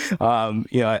 And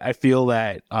I feel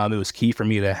that it was key for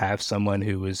me to have someone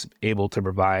who was able to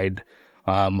provide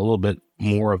a little bit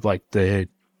more of like the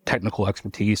technical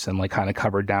expertise and like kind of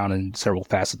covered down in several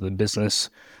facets of the business.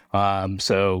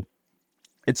 So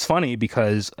it's funny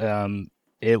because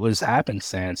it was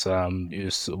happenstance.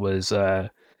 It was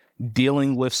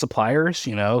dealing with suppliers,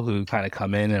 who kind of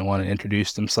come in and want to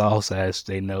introduce themselves as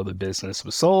they know the business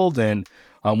was sold. And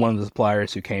one of the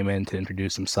suppliers who came in to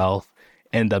introduce himself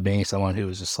ended up being someone who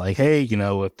was just like, hey,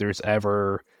 if there's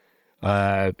ever,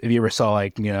 if you ever saw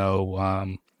like,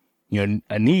 a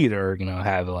need or,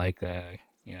 have like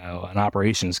an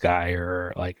operations guy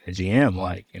or like a GM,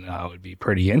 like, I would be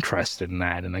pretty interested in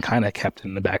that. And I kind of kept it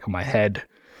in the back of my head,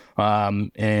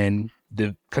 and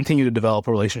continue to develop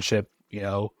a relationship,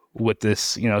 with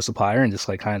this, supplier, and just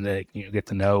like kind of, get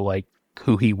to know like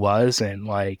who he was and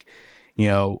like,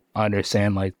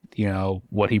 understand like,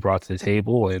 what he brought to the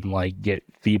table and like get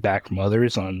feedback from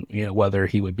others on, whether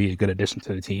he would be a good addition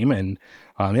to the team. And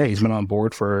he's been on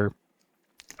board for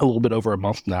a little bit over a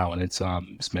month now, and it's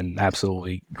been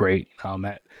absolutely great. I'm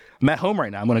at home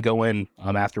right now. I'm going to go in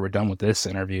after we're done with this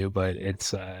interview, but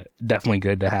it's definitely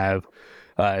good to have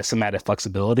some added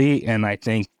flexibility. And I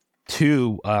think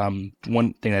too,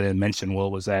 one thing I didn't mention,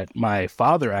 Will, was that my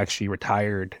father actually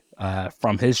retired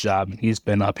from his job, and he's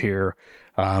been up here,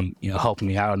 helping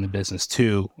me out in the business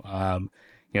too.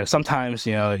 Sometimes,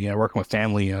 working with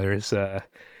family,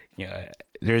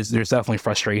 there's definitely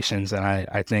frustrations, and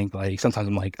I think like sometimes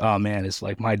I'm like, oh man, it's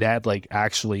like my dad like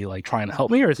actually like trying to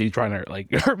help me, or is he trying to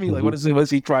like hurt me? Like what is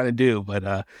he trying to do?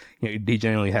 But he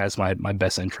generally has my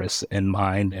best interests in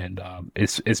mind, and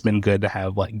it's been good to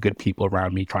have like good people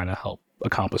around me trying to help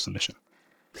accomplish the mission.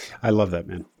 I love that,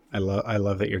 man. I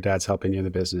love that your dad's helping you in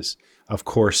the business. Of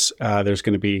course, there's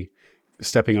going to be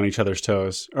stepping on each other's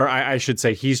toes, or I should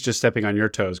say he's just stepping on your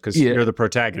toes because you're the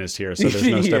protagonist here, so there's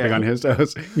no stepping on his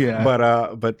toes.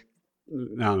 But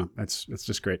no, that's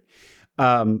just great.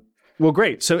 Well,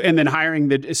 great. So and then hiring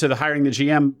the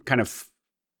GM, kind of,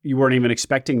 you weren't even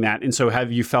expecting that, and so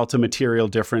have you felt a material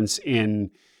difference in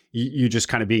you just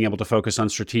kind of being able to focus on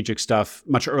strategic stuff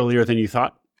much earlier than you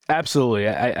thought? Absolutely.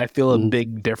 I feel a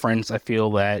big difference. I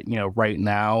feel that right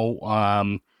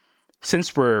now,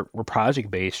 since we're project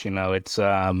based, it's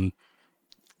our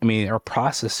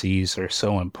processes are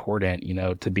so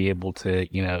important, to be able to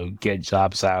get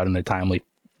jobs out in a timely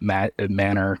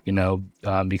manner,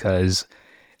 because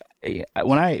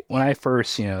when I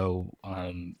first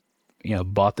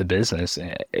bought the business,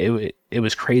 it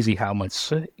was crazy how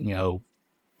much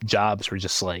jobs were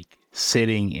just like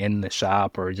sitting in the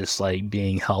shop or just like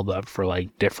being held up for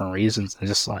like different reasons, and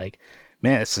just like,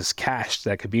 man, it's this cash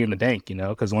that could be in the bank,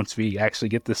 because once we actually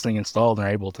get this thing installed and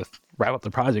are able to wrap up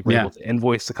the project, we're able to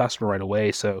invoice the customer right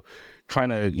away. So trying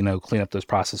to, clean up those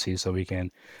processes so we can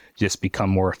just become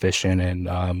more efficient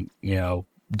and,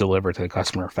 deliver to the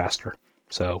customer faster.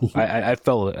 So I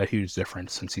felt a huge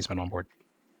difference since he's been on board.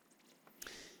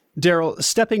 Daryl,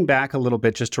 stepping back a little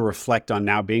bit just to reflect on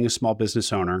now being a small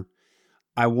business owner,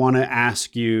 I want to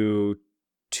ask you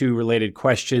two related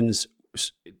questions.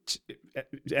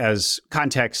 As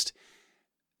context,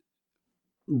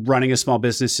 running a small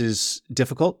business is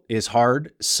difficult, is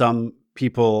hard. Some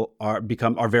people are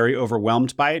very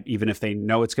overwhelmed by it, even if they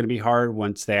know it's going to be hard.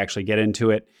 Once they actually get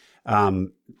into it,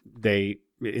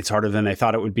 it's harder than they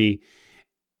thought it would be.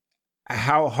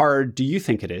 How hard do you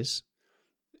think it is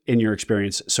in your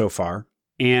experience so far?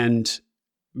 And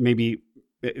maybe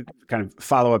kind of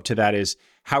follow up to that is,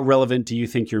 how relevant do you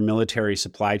think your military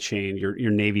supply chain, your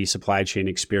Navy supply chain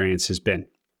experience has been?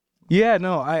 Yeah,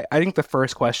 no, I think the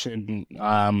first question,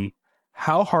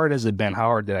 how hard has it been? How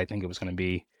hard did I think it was going to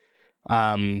be?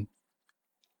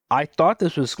 I thought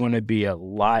this was going to be a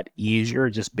lot easier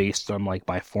just based on like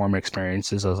my former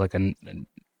experiences as like a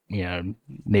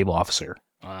naval officer.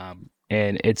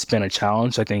 And it's been a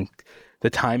challenge. I think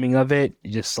the timing of it,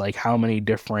 just like how many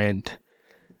different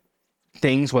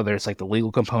things, whether it's like the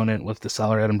legal component with the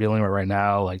seller that I'm dealing with right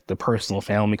now, like the personal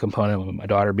family component with my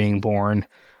daughter being born,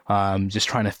 just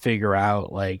trying to figure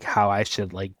out like how I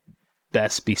should like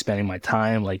best be spending my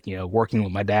time, like, working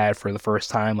with my dad for the first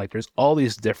time. Like there's all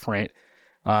these different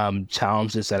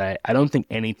challenges that I don't think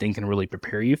anything can really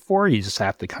prepare you for. You just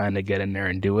have to kind of get in there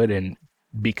and do it and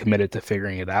be committed to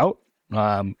figuring it out.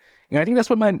 And I think that's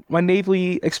what my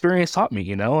Navy experience taught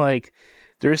me, like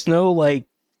there's no like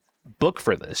book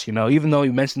for this, even though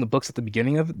you mentioned the books at the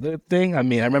beginning of the thing. I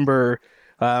mean, I remember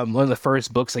one of the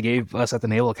first books I gave us at the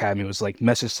Naval Academy was like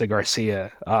Message to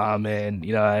Garcia. And,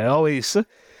 I always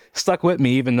stuck with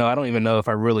me, even though I don't even know if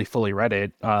I really fully read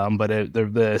it. But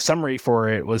the summary for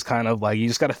it was kind of like, you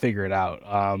just got to figure it out.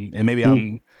 And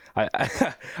maybe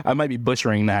I might be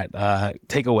butchering that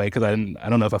takeaway because I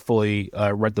don't know if I fully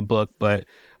read the book, but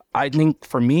I think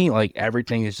for me, like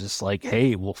everything is just like,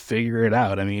 hey, we'll figure it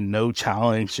out. I mean, no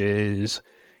challenge is,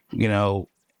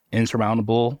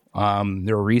 insurmountable.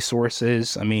 There are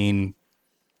resources. I mean,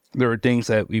 there are things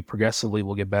that we progressively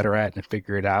will get better at and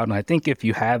figure it out. And I think if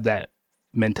you have that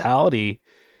mentality,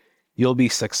 you'll be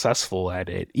successful at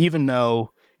it. Even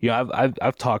though,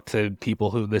 I've talked to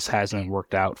people who this hasn't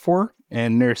worked out for,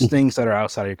 and there's things that are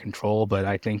outside of your control. But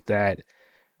I think that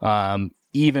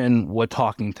even with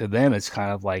talking to them, it's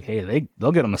kind of like, hey,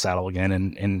 they'll get on the saddle again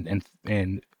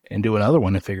and do another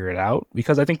one and figure it out.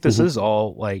 Because I think this is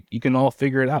all like, you can all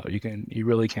figure it out. You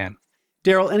really can.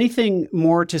 Daryl, anything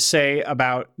more to say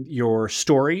about your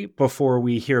story before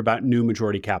we hear about New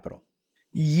Majority Capital?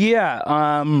 Yeah.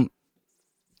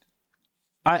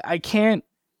 I can't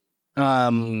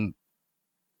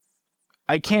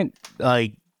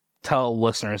like tell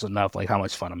listeners enough like how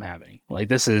much fun I'm having. Like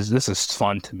this is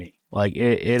fun to me. Like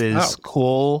it is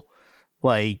cool.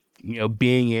 Like,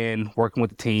 being working with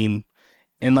the team,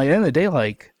 and like at the end of the day,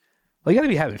 like you gotta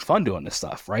be having fun doing this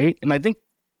stuff, right? And I think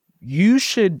you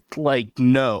should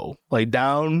know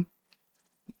down,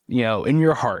 in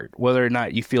your heart, whether or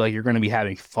not you feel like you're going to be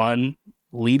having fun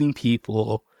leading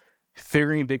people,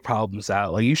 figuring big problems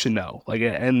out. Like you should know,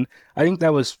 and I think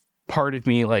that was part of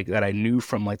me, that I knew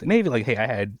from the Navy, hey, I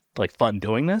had fun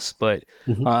doing this, but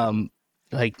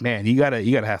man, you gotta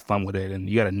have fun with it, and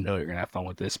you gotta know you're gonna have fun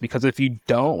with this, because if you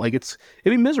don't, it'd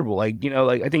be miserable. I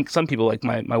think some people,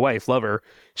 my wife, love her,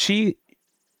 she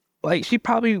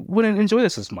probably wouldn't enjoy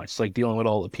this as much, dealing with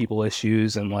all the people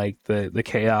issues and the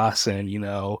chaos and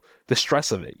the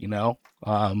stress of it,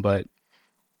 but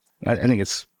I think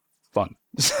it's fun.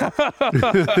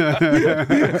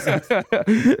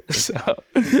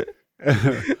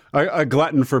 A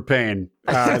glutton for pain.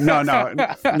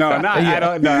 No.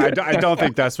 I don't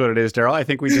think that's what it is, Daryl. I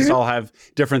think we just all have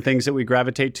different things that we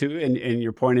gravitate to, and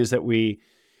your point is that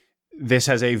this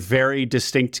has a very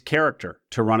distinct character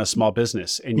to run a small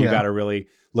business, and you got to really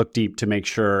look deep to make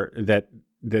sure that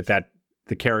the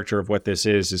character of what this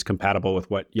is compatible with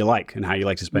what you like and how you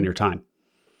like to spend your time.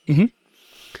 Mm-hmm.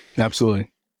 Absolutely.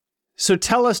 So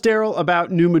tell us, Daryl,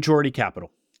 about New Majority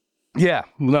Capital. Yeah,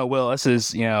 no, Will, this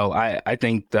is, I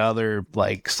think the other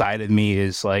side of me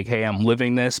is hey, I'm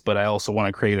living this, but I also want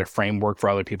to create a framework for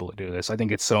other people to do this. I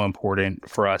think it's so important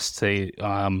for us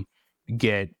to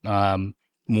get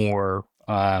more,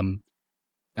 I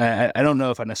don't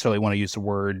know if I necessarily want to use the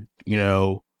word,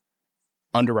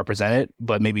 underrepresented,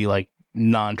 but maybe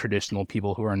non-traditional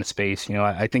people who are in the space.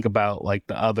 I think about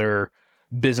the other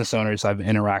business owners I've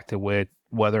interacted with,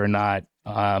 whether or not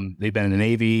they've been in the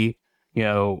Navy,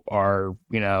 are,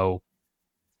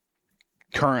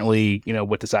 currently,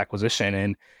 with this acquisition,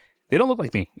 and they don't look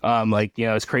like me.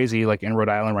 It's crazy. In Rhode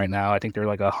Island right now, I think there are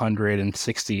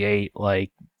 168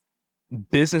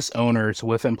 business owners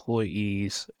with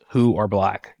employees who are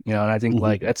Black, and I think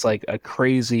that's a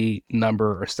crazy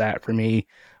number or stat for me.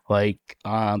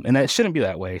 And that shouldn't be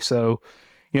that way. So,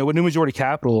 with New Majority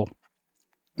Capital,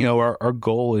 our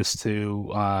goal is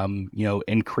to,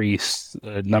 increase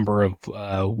the number of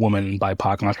women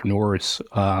BIPOC entrepreneurs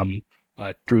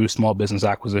through small business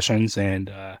acquisitions. And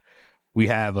we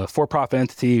have a for-profit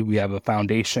entity. We have a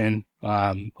foundation.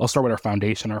 I'll start with our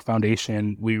foundation. Our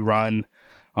foundation, we run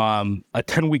a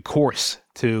 10-week course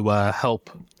to help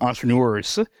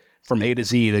entrepreneurs from A to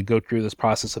Z to go through this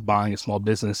process of buying a small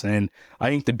business. And I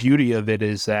think the beauty of it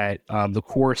is that the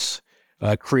course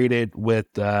created with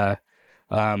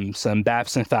some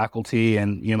Babson faculty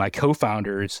and, my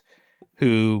co-founders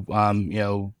who,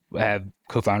 have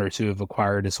co-founders who have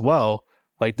acquired as well.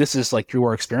 This is through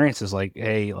our experiences,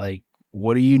 hey,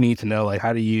 what do you need to know?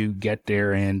 How do you get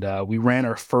there? And we ran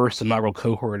our first inaugural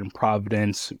cohort in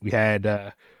Providence. We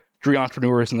had 3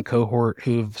 entrepreneurs in the cohort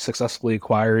who've successfully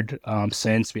acquired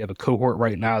since. We have a cohort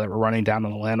right now that we're running down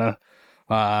in Atlanta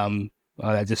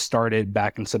that just started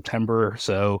back in September.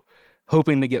 So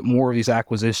hoping to get more of these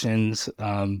acquisitions,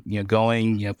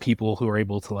 going, people who are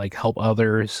able to help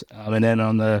others. And then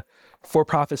on the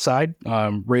for-profit side,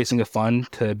 raising a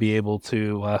fund to be able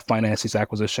to finance these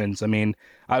acquisitions. I mean,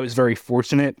 I was very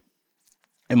fortunate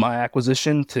in my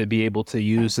acquisition to be able to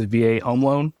use the VA home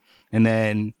loan and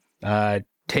then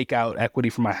take out equity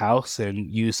from my house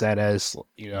and use that as,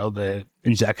 the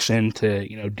injection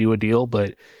to, do a deal.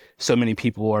 But so many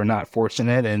people are not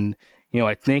fortunate. And,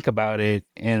 I think about it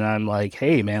and I'm like,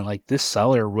 hey man, like this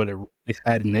seller would have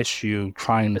had an issue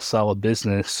trying to sell a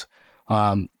business.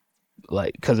 Cause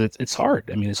it's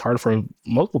hard. I mean, it's hard for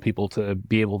multiple people to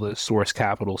be able to source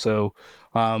capital. So,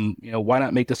 why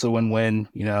not make this a win-win,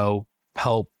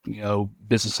 help,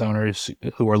 business owners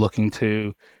who are looking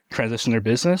to transition their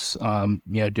business,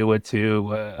 do it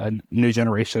to a new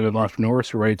generation of entrepreneurs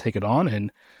who are ready to take it on.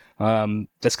 And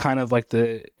that's kind of like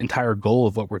the entire goal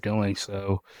of what we're doing.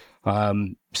 So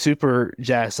super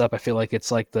jazzed up. I feel like it's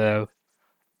like the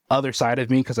other side of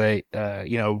me because I,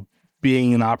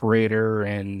 being an operator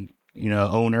and,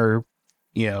 owner,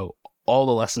 all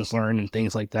the lessons learned and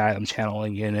things like that, I'm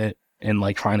channeling in it and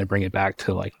like trying to bring it back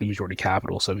to like the majority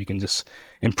capital so we can just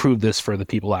improve this for the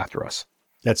people after us.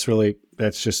 That's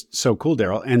just so cool,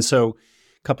 Daryl. And so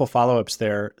a couple follow-ups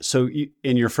there. So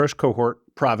in your first cohort,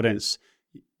 Providence,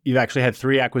 you've actually had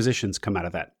 3 acquisitions come out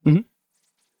of that. Mm-hmm.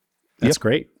 That's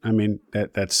great. I mean,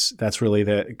 that's really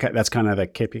that's kind of the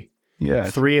KP. Yeah.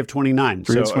 3 of 29.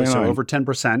 3 of 29. So over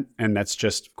 10%. And that's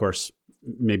just, of course,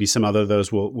 maybe some other of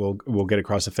those we'll get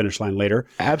across the finish line later.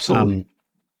 Absolutely.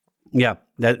 Yeah,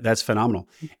 that's phenomenal.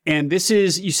 And this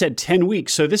is, you said 10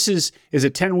 weeks. So is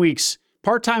it 10 weeks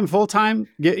part-time, full-time?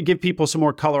 Give people some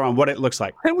more color on what it looks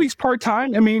like. 10 weeks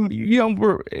part-time. I mean,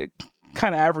 we're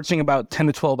kind of averaging about 10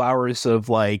 to 12 hours of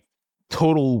like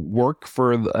total work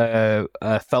for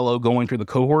a fellow going through the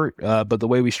cohort. But the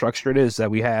way we structure it is that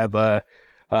we have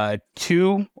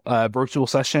 2 virtual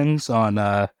sessions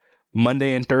on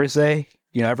Monday and Thursday,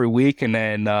 every week, and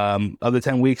then other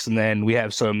 10 weeks, and then we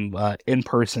have some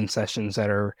in-person sessions that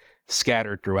are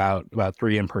scattered throughout, about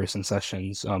 3 in-person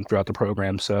sessions throughout the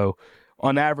program. So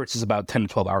on average, it's about 10 to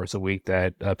 12 hours a week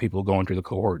that people going through the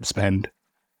cohort spend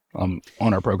on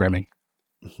our programming.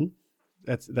 Mm-hmm.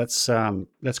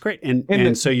 That's great.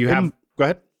 And so you have, go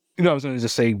ahead. I was going to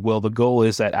just say, well, the goal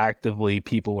is that actively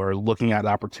people are looking at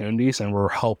opportunities and we're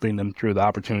helping them through the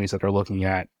opportunities that they're looking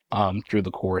at through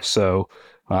the course. So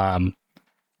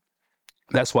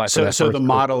that's why. So the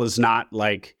model is not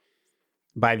like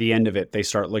by the end of it, they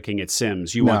start looking at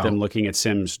Sims. You want them looking at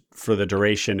Sims for the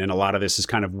duration. And a lot of this is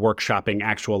kind of workshopping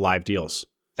actual live deals.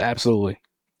 Absolutely.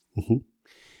 Mm-hmm.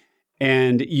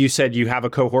 And you said you have a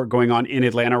cohort going on in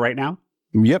Atlanta right now?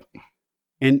 Yep.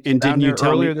 And didn't you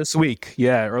tell earlier me this week?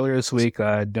 Yeah, earlier this week,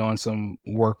 doing some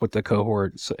work with the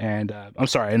cohorts. And I'm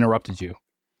sorry, I interrupted you.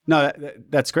 No,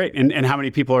 that's great. And how many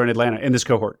people are in Atlanta in this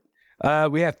cohort?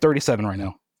 We have 37 right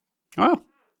now. Oh,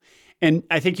 and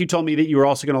I think you told me that you were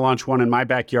also going to launch one in my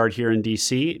backyard here in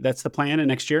DC. That's the plan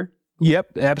next year?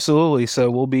 Yep, absolutely.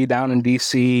 So we'll be down in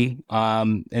DC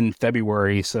in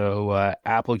February. So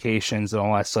applications and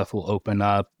all that stuff will open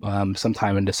up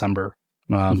sometime in December.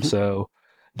 So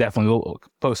definitely we'll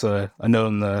post a note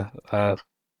in the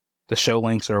show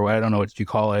links, or I don't know what you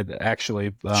call it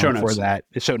actually, show notes. For that.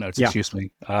 Show notes, yeah. Excuse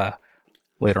me,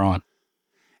 later on.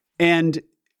 And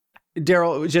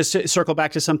Daryl, just to circle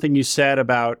back to something you said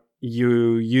about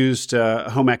you used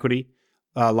home equity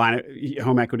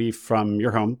from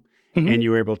your home, and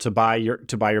you were able to buy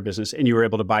your business, and you were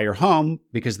able to buy your home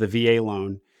because of the VA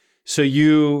loan. So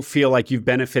you feel like you've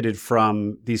benefited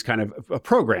from these kind of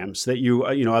programs that you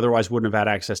otherwise wouldn't have had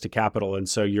access to capital, and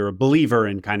so you're a believer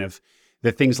in kind of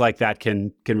that things like that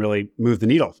can really move the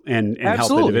needle and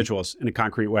help individuals in a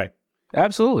concrete way.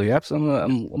 Absolutely.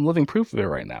 I'm living proof of it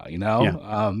right now,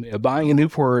 Yeah. Buying a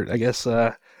Newport, I guess,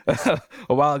 a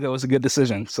while ago was a good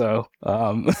decision. So,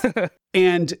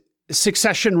 And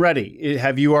Succession Ready.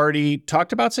 Have you already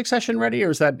talked about Succession Ready, or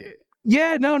is that?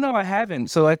 Yeah, no, I haven't.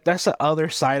 So that's the other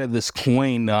side of this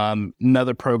coin.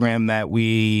 Another program that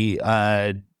we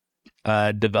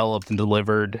developed and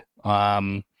delivered.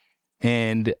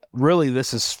 And really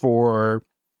this is for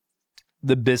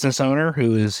the business owner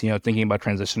who is, thinking about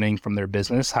transitioning from their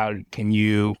business. How can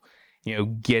you,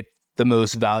 get the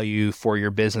most value for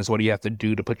your business? What do you have to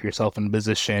do to put yourself in a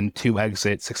position to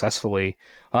exit successfully?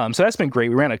 So that's been great.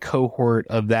 We ran a cohort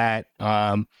of that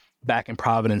back in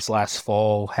Providence last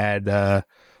fall, had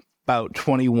about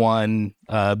 21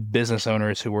 business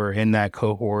owners who were in that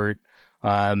cohort.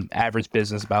 Average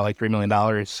business about like $3 million,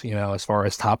 as far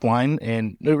as top line,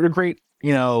 and they were great,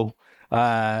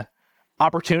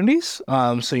 opportunities.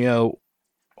 So,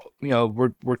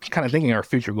 we're kind of thinking our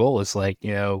future goal is like,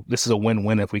 this is a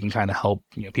win-win if we can kind of help,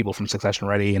 people from Succession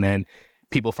Ready and then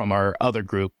people from our other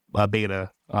group, Beta,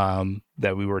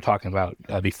 that we were talking about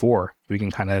before. We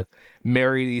can kind of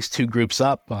marry these two groups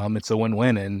up. It's a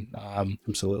win-win, and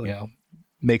absolutely,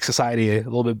 make society a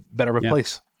little bit better of a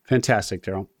place. Fantastic,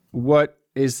 Daryl. What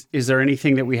is there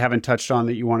anything that we haven't touched on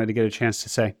that you wanted to get a chance to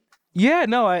say? Yeah,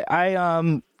 no,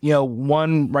 I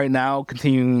one right now,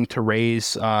 continuing to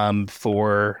raise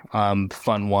for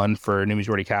Fund One for New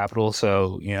Majority Capital.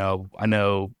 So, I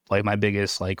know like my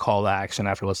biggest like call to action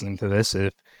after listening to this,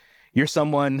 if you're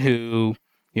someone who,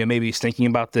 maybe is thinking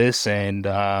about this and,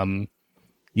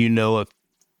 of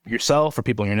yourself or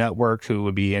people in your network who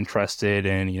would be interested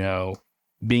in,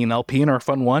 being an LP in our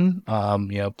Fund One,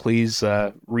 please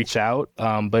reach out.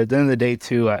 But at the end of the day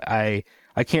too, I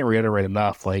can't reiterate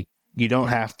enough, like, you don't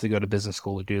have to go to business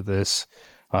school to do this.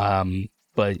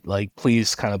 But like,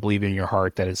 please kind of believe in your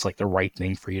heart that it's like the right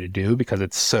thing for you to do, because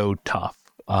it's so tough.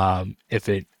 If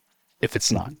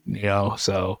it's not,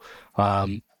 so,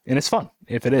 and it's fun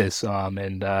if it is.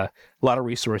 And a lot of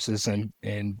resources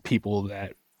and people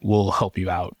that will help you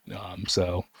out.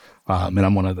 And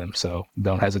I'm one of them. So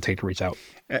don't hesitate to reach out.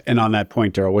 And on that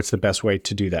point, Daryl, what's the best way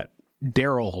to do that?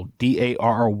 Daryl,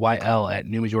 DARRYL at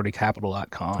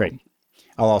newmajoritycapital.com. Great.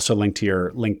 I'll also link to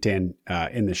your LinkedIn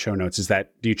in the show notes. Do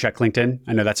you check LinkedIn?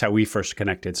 I know that's how we first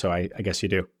connected, so I guess you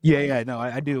do. Yeah, no,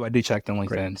 I do check on LinkedIn.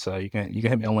 Great. So you can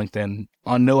hit me on LinkedIn.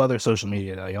 On no other social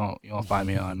media though. You won't find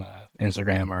me on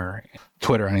Instagram or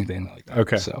Twitter or anything like that.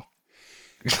 Okay. So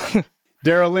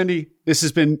Daryl Linde, this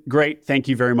has been great. Thank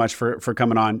you very much for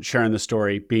coming on, sharing the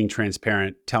story, being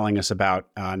transparent, telling us about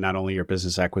not only your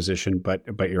business acquisition, but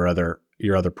your other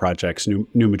projects,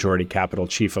 New Majority Capital,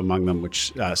 chief among them,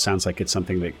 which sounds like it's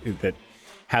something that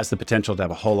has the potential to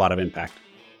have a whole lot of impact.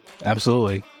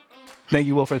 Absolutely. Thank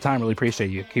you, Will, for the time. Really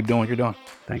appreciate you. Keep doing what you're doing.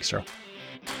 Thanks, Daryl.